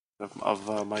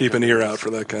 Of my Keep an ear out for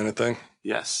that kind of thing.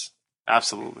 Yes,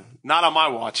 absolutely. Not on my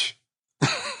watch.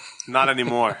 Not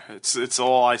anymore. It's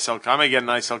all I sell. I may get an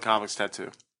I Sell Comics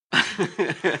tattoo.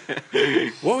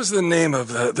 What was the name of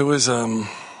that? There was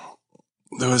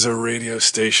a radio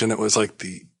station that was like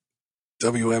the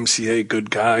WMCA Good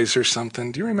Guys or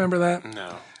something. Do you remember that?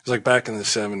 No. It was like back in the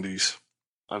 70s.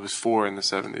 I was 4 in the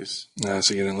 70s.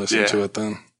 So you didn't listen to it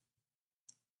then?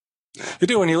 You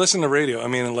do when you listen to radio. I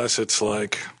mean, unless it's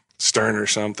like Stern or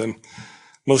something.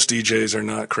 Most DJs are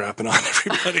not crapping on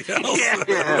everybody else. Yeah.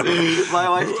 My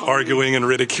wife arguing and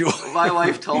ridicule. My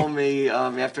wife told me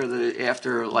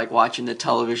after like watching the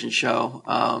television show,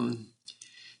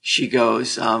 she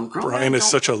goes, Brian is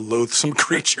such a loathsome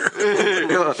creature.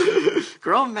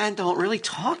 Grown men don't really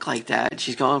talk like that.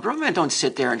 She's going, grown men don't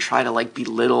sit there and try to like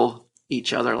belittle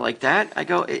each other like that.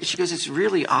 She goes, it's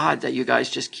really odd that you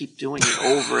guys just keep doing it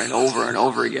over and over and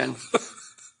over again.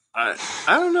 I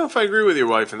don't know if I agree with your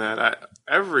wife in that.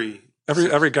 Every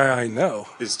guy I know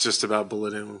is just about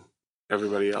belittling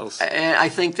everybody else. And I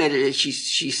think that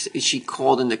she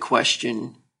called into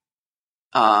question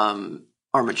our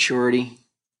maturity.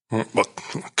 Well,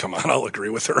 come on, I'll agree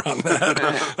with her on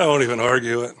that. I won't even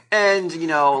argue it. And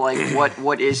like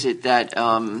what is it that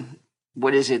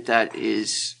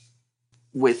is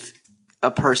with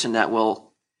a person that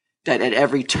at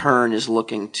every turn is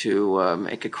looking to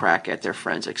make a crack at their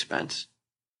friend's expense?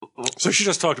 So she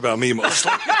just talked about me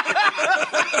mostly.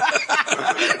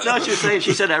 No,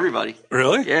 she said everybody.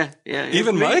 Really? Yeah.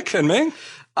 Even Mike and Ming?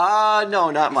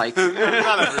 No, not Mike. Not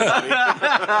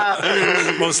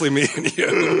everybody. Mostly me and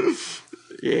you.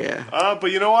 Yeah.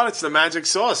 But you know what? It's the magic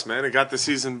sauce, man. It got the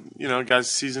season, it got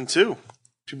season 2.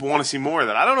 People want to see more of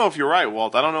that. I don't know if you're right,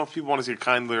 Walt. I don't know if people want to see a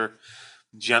kinder,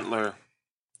 gentler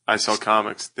I Sell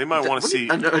Comics. They might want to see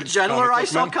a gentler I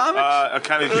Sell Comics? A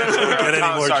kind of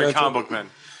gentler. Comic book men.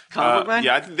 Comic book men?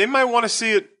 Yeah, they might want to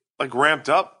see it like ramped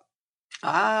up.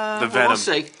 The Venom. We'll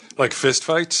see. Like fist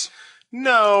fights?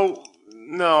 No,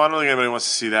 I don't think anybody wants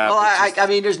to see that. Well, I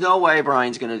mean, there's no way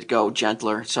Brian's going to go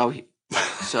gentler, so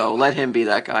let him be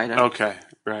that guy then. Okay,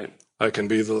 right. I can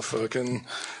be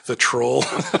the troll.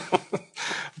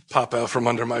 Pop out from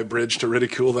under my bridge to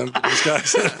ridicule them. These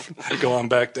guys go on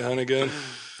back down again.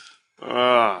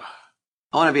 I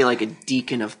want to be like a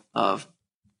deacon of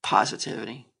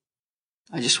positivity.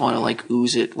 I just want to like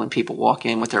ooze it when people walk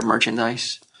in with their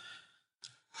merchandise.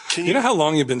 You know how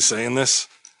long you've been saying this?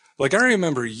 Like, I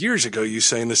remember years ago you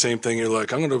saying the same thing. You're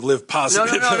like, I'm going to live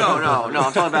positive. No. I'm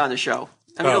talking about on the show.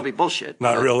 I mean, it'll be bullshit.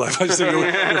 Not real life. I see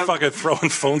you're fucking throwing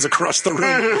phones across the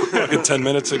room fucking 10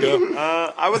 minutes ago.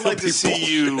 I would like to see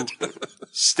you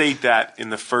state that in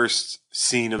the first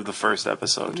scene of the first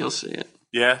episode. You'll see it.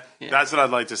 Yeah? That's what I'd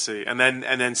like to see. And then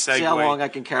segue. See how long I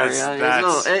can carry on.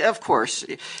 Of course.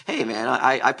 Hey, man,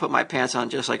 I put my pants on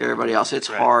just like everybody else. It's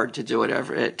hard to do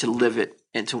it, to live it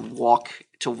and to walk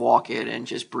it and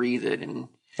just breathe it. And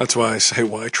that's why I say,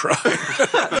 why try?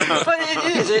 But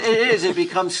it is. It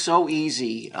becomes so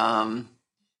easy. And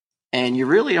you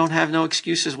really don't have no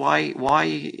excuses why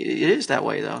it is that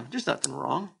way, though. There's nothing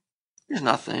wrong. There's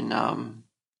nothing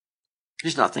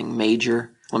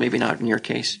major. Well, maybe not in your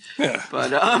case. Yeah.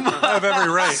 But I have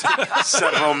every right.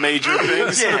 Several major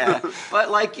things. Yeah. But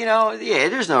like,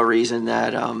 there's no reason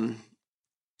that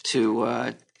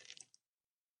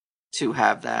to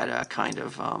have that kind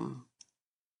of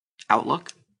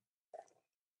outlook.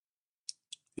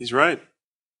 He's right.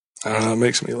 I don't know. It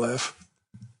makes me laugh.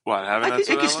 What? It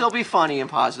can still be funny and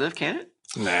positive, can't it?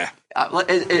 Nah.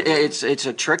 It's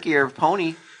a trickier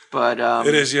pony, but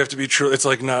it is. You have to be true. It's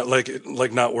like not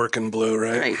working blue,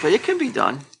 right? Right, but it can be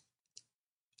done.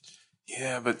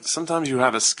 Yeah, but sometimes you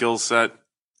have a skill set,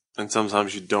 and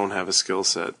sometimes you don't have a skill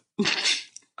set.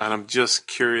 And I'm just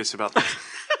curious about the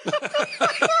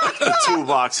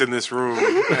toolbox in this room.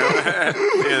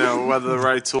 Whether the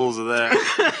right tools are there.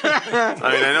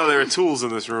 I mean, I know there are tools in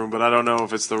this room, but I don't know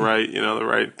if it's the right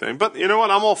thing. But you know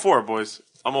what? I'm all for it, boys.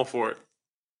 I'm all for it.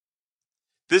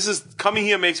 This is coming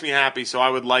here makes me happy, so I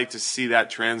would like to see that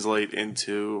translate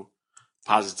into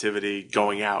positivity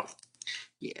going out.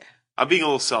 Yeah. I'm being a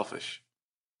little selfish.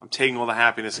 I'm taking all the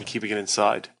happiness and keeping it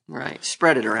inside. Right.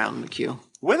 Spread it around, McHugh.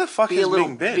 Where the fuck has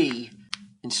Ming been? Bee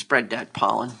and spread that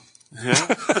pollen. Yeah?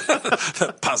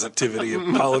 That positivity of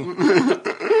pollen.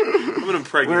 I'm gonna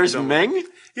impregnate Where's someone. Ming?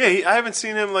 Yeah, I haven't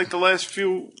seen him like the last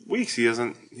few weeks. He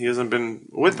hasn't been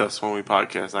with us when we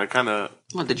podcast. I kind of.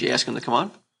 Well, did you ask him to come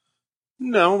on?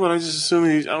 No, but I just assume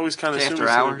I always kind of assume after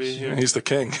he's hours. gonna be here. He's the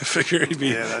king. I figure he'd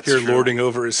be here true. lording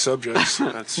over his subjects.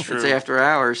 That's true. It's after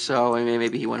hours, so I mean,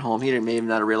 maybe he went home. He didn't maybe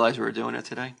not realize we were doing it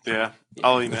today. Yeah,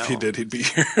 I'll email. If he did, he'd be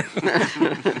here.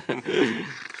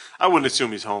 I wouldn't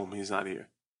assume he's home. He's not here.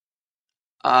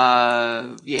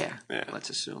 Yeah.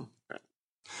 Let's assume.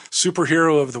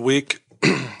 Superhero of the week,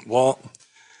 Walt.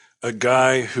 A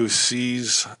guy who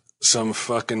sees some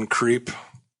fucking creep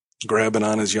grabbing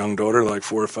on his young daughter, like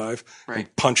 4 or 5, right,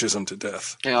 and punches him to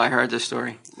death. Yeah, I heard this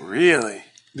story. Really?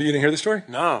 You didn't hear the story?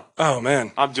 No. Oh,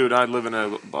 man. Dude, I live in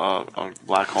a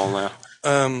black hole now.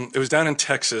 It was down in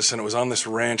Texas, and it was on this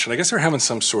ranch, and I guess they were having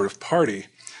some sort of party.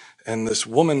 And this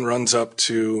woman runs up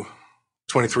to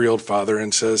 23-year-old father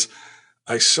and says,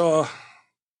 I saw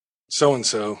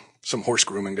so-and-so, some horse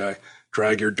grooming guy,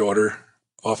 drag your daughter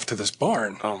off to this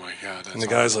barn. Oh, my God. And the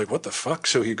guy's like, what the fuck?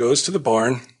 So he goes to the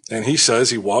barn, and he says,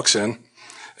 he walks in,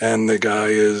 and the guy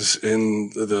is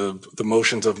in the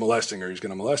motions of molesting her. He's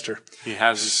going to molest her. He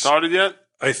hasn't started yet?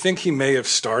 I think he may have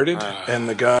started, and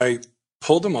the guy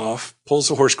pulled him off, pulls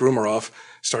the horse groomer off,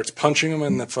 starts punching him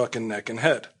in the fucking neck and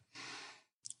head.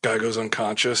 Guy goes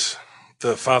unconscious.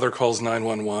 The father calls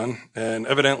 911, and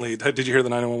evidently, did you hear the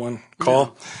 911 call?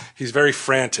 No. He's very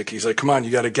frantic. He's like, come on,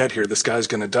 you got to get here. This guy's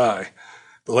going to die.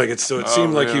 But like, it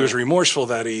seemed like he was remorseful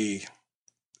that he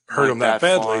hurt him that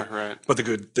badly, right. But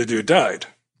the dude died.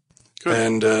 Good.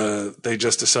 And they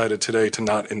just decided today to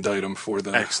not indict him for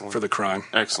the crime.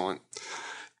 Excellent.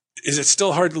 Is it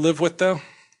still hard to live with, though?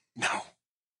 No.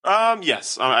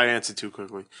 Yes. I answered too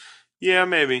quickly. Yeah,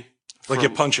 maybe. Like you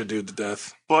punch a dude to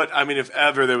death. But, I mean, if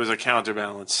ever there was a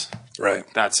counterbalance. Right.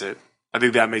 That's it. I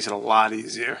think that makes it a lot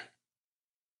easier.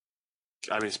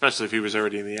 I mean, especially if he was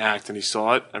already in the act and he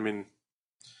saw it. I mean...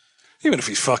 Even if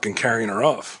he's fucking carrying her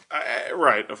off.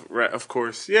 Right, of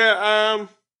course. Yeah,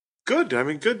 good. I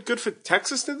mean, good for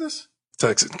Texas did this?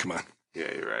 Texas, come on.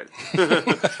 Yeah, you're right.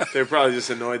 They're probably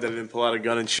just annoyed that I didn't pull out a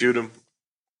gun and shoot him.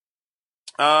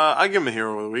 I give him a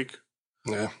hero of the week.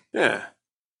 Yeah. Yeah.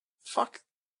 Fuck.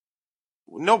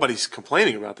 Nobody's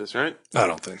complaining about this, right? I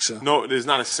don't think so. No, there's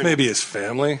not a single... Maybe his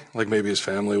family. Like, maybe his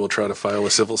family will try to file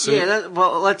a civil suit. Yeah,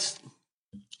 let's...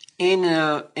 I'm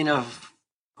going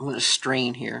to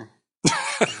strain here.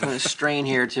 He's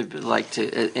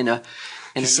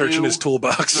searching his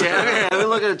toolbox. Yeah, we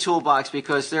look at a toolbox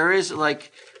because there is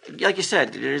like you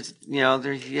said, there's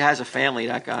he has a family.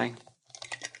 That guy,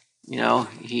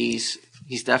 he's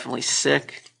definitely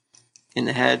sick in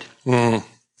the head. Mm.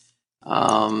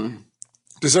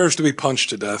 Deserves to be punched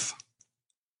to death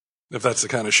if that's the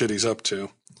kind of shit he's up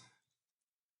to.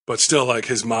 But still, like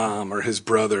his mom or his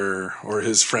brother or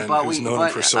his friend who's known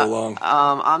him for so long.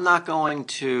 I'm not going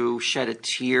to shed a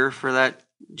tear for that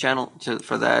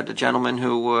gentleman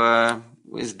who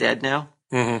is dead now.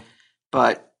 Mm-hmm.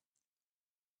 But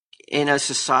in a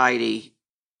society,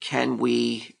 can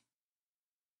we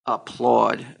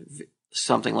applaud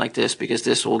something like this? Because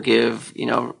this will give,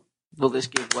 will this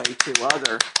give way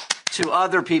to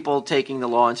other people taking the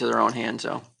law into their own hands,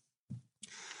 though?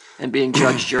 And being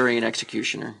judge, jury, and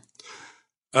executioner.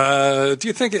 Do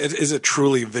you think is it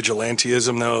truly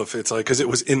vigilantism though? If it's like, cause it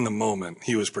was in the moment,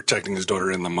 he was protecting his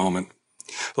daughter in the moment.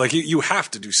 Like you have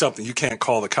to do something. You can't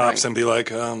call the cops and be like,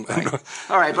 Right.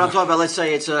 All right. But I'm talking about, let's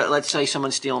say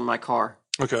someone's stealing my car.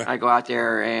 Okay. I go out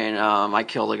there and, I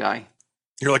kill the guy.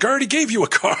 You're like, I already gave you a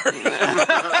car.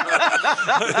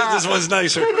 This one's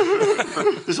nicer.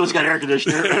 This one's got air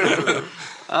conditioner.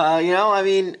 I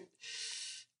mean,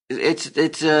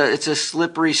 it's a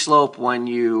slippery slope when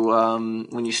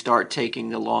you start taking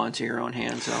the law into your own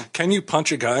hands. So can you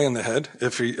punch a guy in the head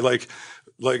if he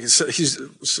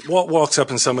Walt walks up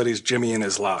and somebody's Jimmy in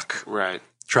his lock, right,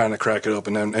 trying to crack it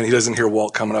open, and he doesn't hear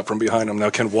Walt coming up from behind him. Now,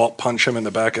 can Walt punch him in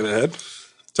the back of the head?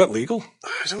 Is that legal?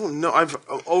 I don't know.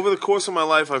 Over the course of my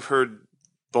life, I've heard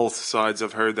both sides.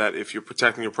 I've heard that if you're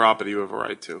protecting your property, you have a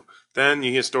right to. Then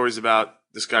you hear stories about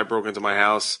this guy broke into my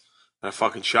house. I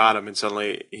fucking shot him, and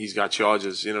suddenly he's got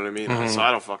charges. You know what I mean? Mm-hmm. So I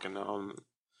don't fucking know.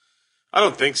 I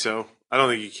don't think so. I don't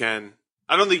think you can.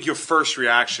 I don't think your first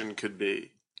reaction could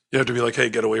be. You have to be like, hey,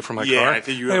 get away from my car. Yeah, I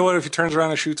think you. Hey, what if he turns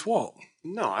around and shoots Walt?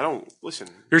 No, I don't. Listen.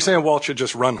 You're saying Walt should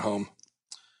just run home?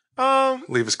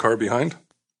 Leave his car behind?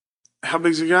 How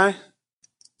big's the guy?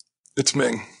 It's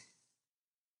Ming.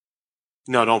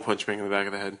 No, don't punch Ming in the back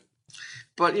of the head.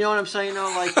 But you know what I'm saying,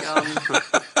 though? Like,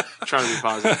 trying to be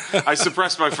positive. I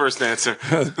suppressed my first answer.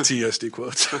 TSD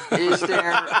quotes. Is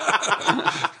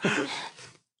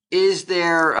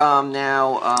there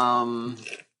now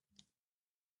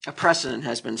a precedent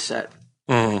has been set?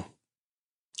 Mm-hmm.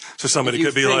 So somebody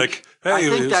could be like, "Hey, I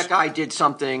think that guy did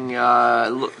something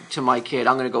to my kid.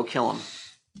 I'm going to go kill him."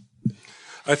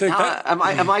 I think that.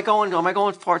 Am I going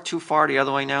too far the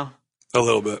other way now? A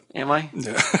little bit. Am I?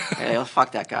 Yeah. Hey,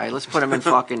 fuck that guy. Let's put him in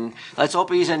fucking. Let's hope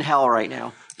he's in hell right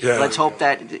now. Yeah. Let's hope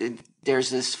that there's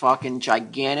this fucking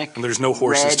gigantic. And there's no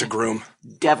horses to groom.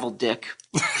 Devil dick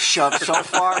shoved so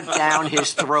far down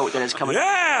his throat that it's coming.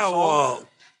 Yeah, Walt.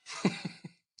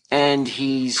 And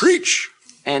he's preach.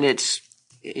 And it's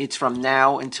from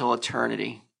now until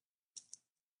eternity.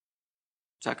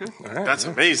 Is that good? Right, that's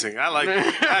amazing. I like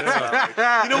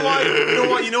that. You know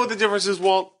what? You know what the difference is,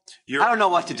 Walt? I don't know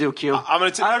what to do, Q. I'm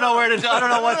gonna I don't know where to do. I don't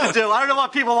know what to do. I don't know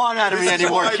what people want out of me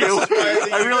anymore, Q.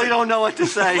 I really don't know what to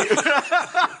say.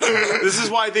 This is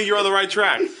why I think you're on the right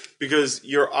track, because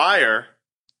your ire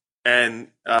and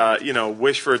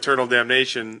wish for eternal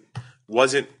damnation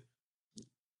wasn't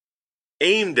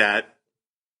aimed at,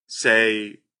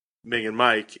 say, Ming and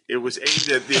Mike. It was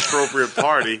aimed at the appropriate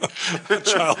party.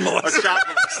 Child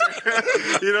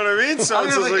molester. You know what I mean? So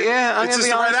it's just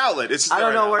the right outlet. It's just I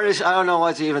don't know I don't know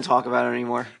what to even talk about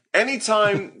anymore.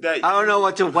 Anytime that I don't know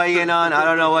what to weigh in on. I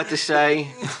don't know what to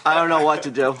say. I don't know what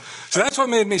to do. So that's what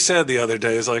made me sad the other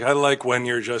day. Is like I like when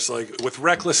you're just like with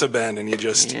reckless abandon. You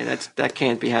just that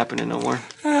can't be happening no more.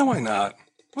 why not?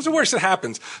 What's the worst that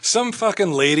happens? Some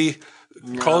fucking lady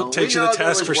takes you to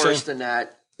task for saying worse than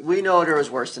that. We know there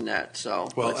was worse than that. So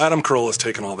Adam Carolla's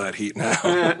taking all that heat now.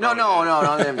 No.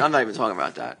 I'm not even talking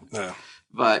about that. No.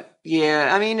 But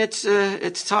I mean it's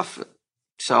tough.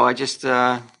 So I just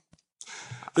I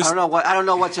don't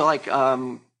know what to like.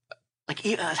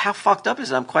 How fucked up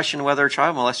is it? I'm questioning whether a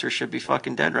child molester should be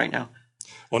fucking dead right now.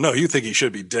 Well, no, you think he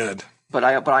should be dead. But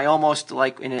I almost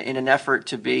like in an effort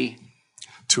to be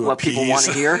what appease. people want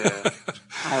to hear.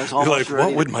 I was almost You're like,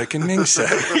 what would Mike and Ming say?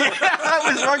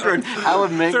 I was wondering how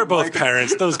would Ming. They're both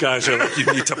parents. Those guys are like, you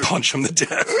need to punch them to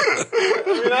death. I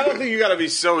mean, I don't think you got to be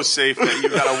so safe that you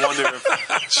got to wonder if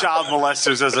child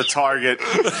molesters as a target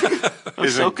I'm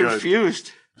isn't so good.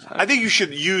 confused. I think you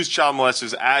should use child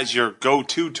molesters as your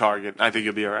go-to target. I think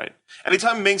you'll be all right.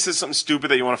 Anytime Ming says something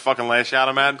stupid that you want to fucking lash out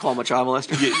him at, Call him a child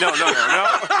molester. no.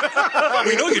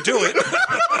 We know you do it.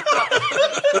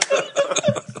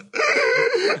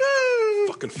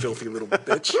 Fucking filthy little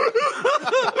bitch.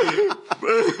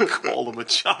 Call him a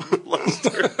child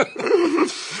molester.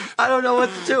 I don't know what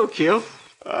to do, Q.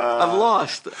 I'm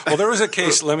lost. Well, there was a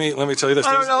case. Let me tell you this.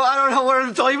 I don't know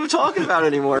what to even talking about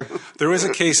anymore. There was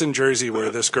a case in Jersey where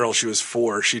this girl, she was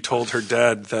 4. She told her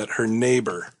dad that her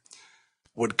neighbor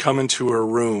would come into her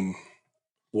room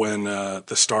when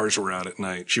the stars were out at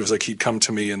night. She was like, he'd come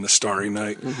to me in the starry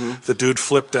night. Mm-hmm. The dude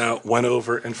flipped out, went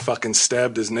over and fucking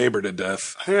stabbed his neighbor to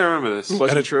death. I think I remember this.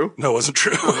 Was it true? No, it wasn't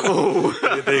true.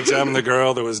 They examined the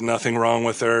girl. There was nothing wrong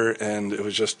with her. And it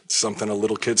was just something a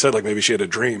little kid said, like maybe she had a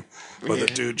dream. But the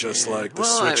dude just like the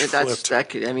switch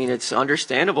flipped. I mean, it's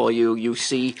understandable. You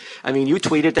see, I mean, you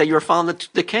tweeted that you were following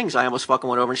the Kings. I almost fucking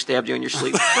went over and stabbed you in your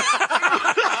sleep.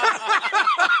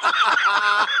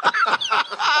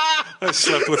 I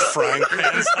slept with frying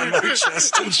pans on my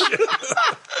chest and shit.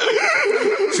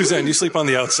 Suzanne, you sleep on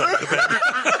the outside of the bed.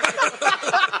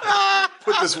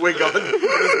 Put this wig on, with his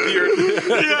beard.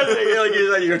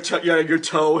 Your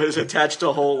toe is attached to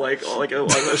a whole like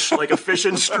a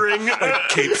fishing string, like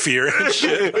Cape Fear and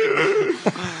shit.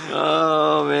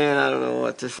 Oh man, I don't know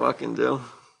what to fucking do.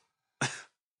 I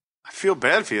feel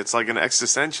bad for you. It's like an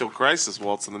existential crisis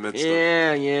waltz in the midst of.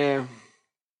 Yeah.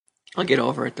 I'll get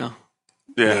over it though.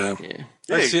 Yeah.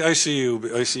 I see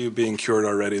you being cured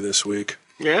already this week.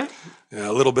 Yeah. Yeah,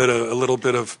 a little bit of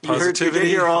positivity. You did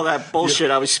hear all that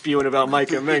bullshit I was spewing about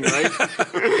Mike and Ming, right? I'm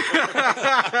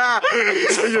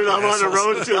on the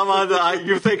road.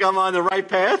 You think I'm on the right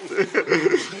path?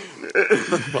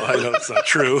 Well, I know it's not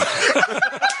true.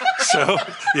 So,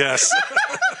 yes.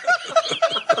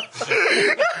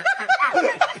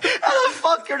 How the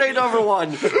fuck are they number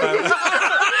one?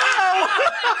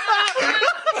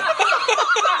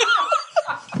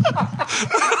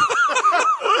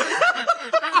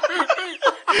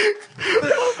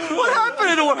 What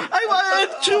happened in the world?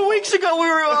 2 weeks ago we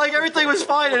were like everything was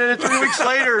fine, and then 3 weeks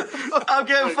later I'm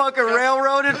getting fucking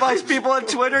railroaded by people on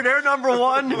Twitter. They're number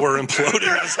one. We're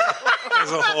imploding as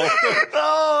a whole.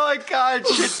 Oh my god,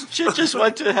 shit just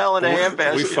went to hell in a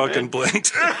handbasket. We fucking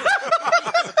blinked.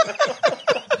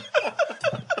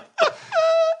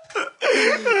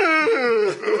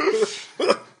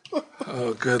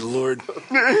 Oh, good Lord.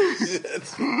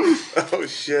 Oh,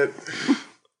 shit.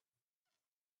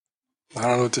 I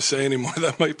don't know what to say anymore.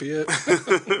 That might be it.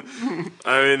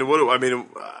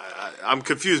 I'm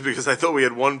confused because I thought we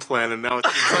had one plan, and now it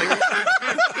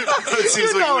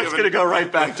seems like it's going to go right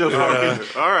back to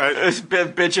fucking. All right. It's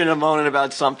been bitching and moaning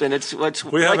about something. It's like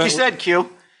you said, Q.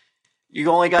 You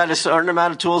only got a certain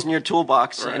amount of tools in your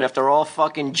toolbox, right. And if they're all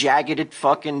fucking jagged,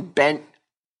 fucking bent,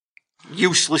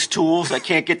 useless tools that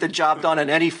can't get the job done in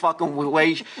any fucking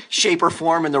way, shape, or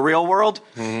form in the real world,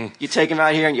 you take them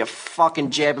out here and you fucking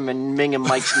jab them in Ming and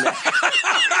Mike's neck.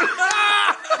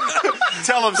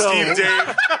 Tell him, Steve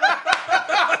Dave.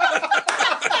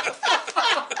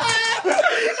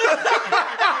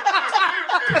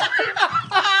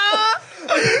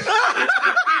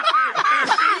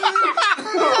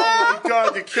 Oh my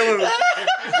God, you're killing me.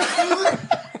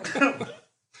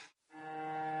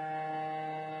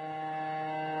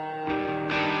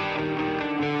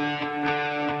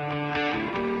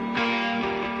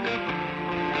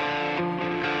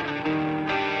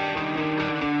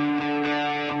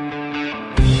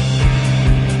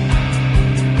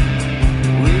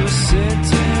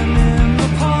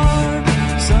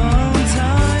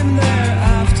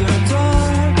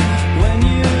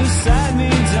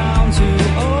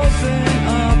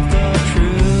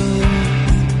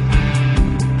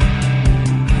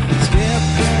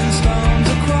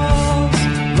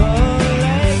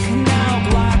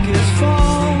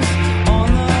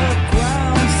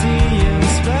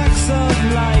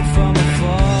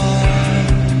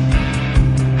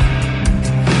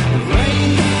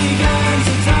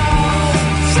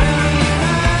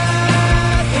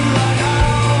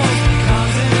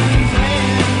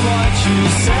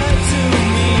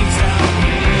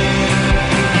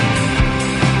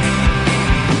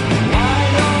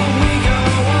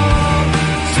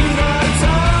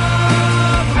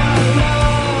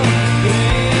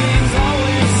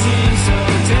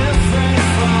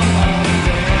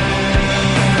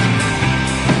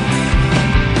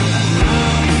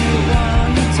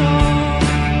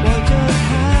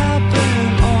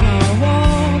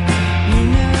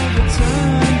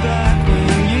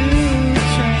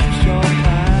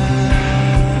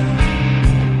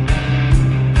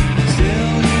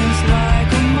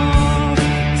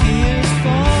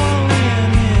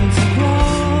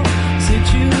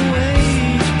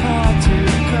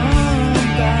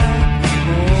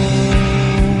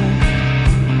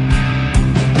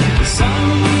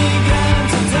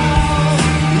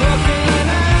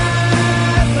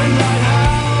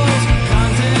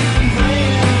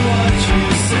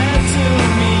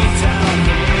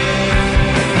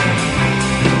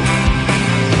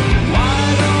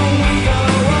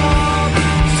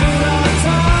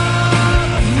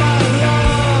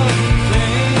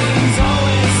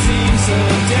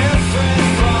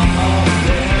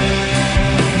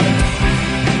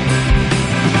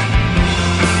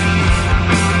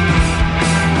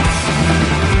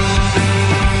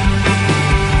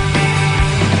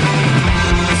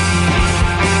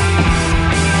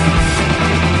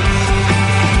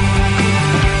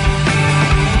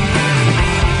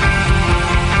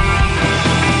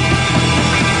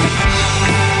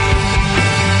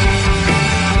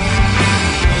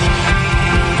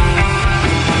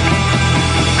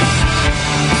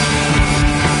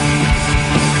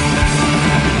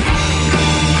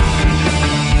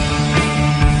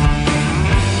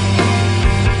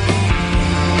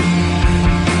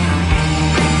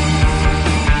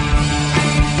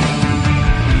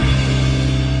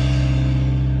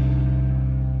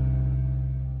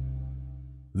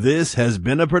 This has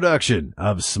been a production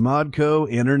of Smodco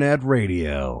Internet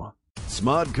Radio.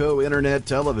 Smodco Internet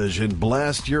Television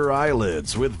blasts your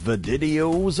eyelids with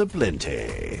videos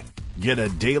aplenty. Get a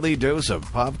daily dose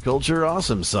of pop culture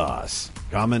awesome sauce.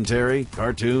 Commentary,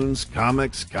 cartoons,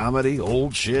 comics, comedy,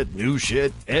 old shit, new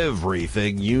shit,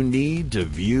 everything you need to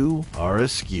view are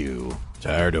askew.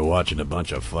 Tired of watching a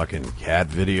bunch of fucking cat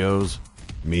videos?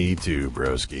 Me too,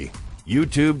 broski.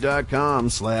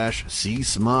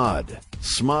 YouTube.com/csmod.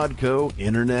 Smodco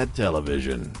Internet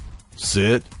Television.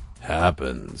 Sit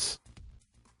happens.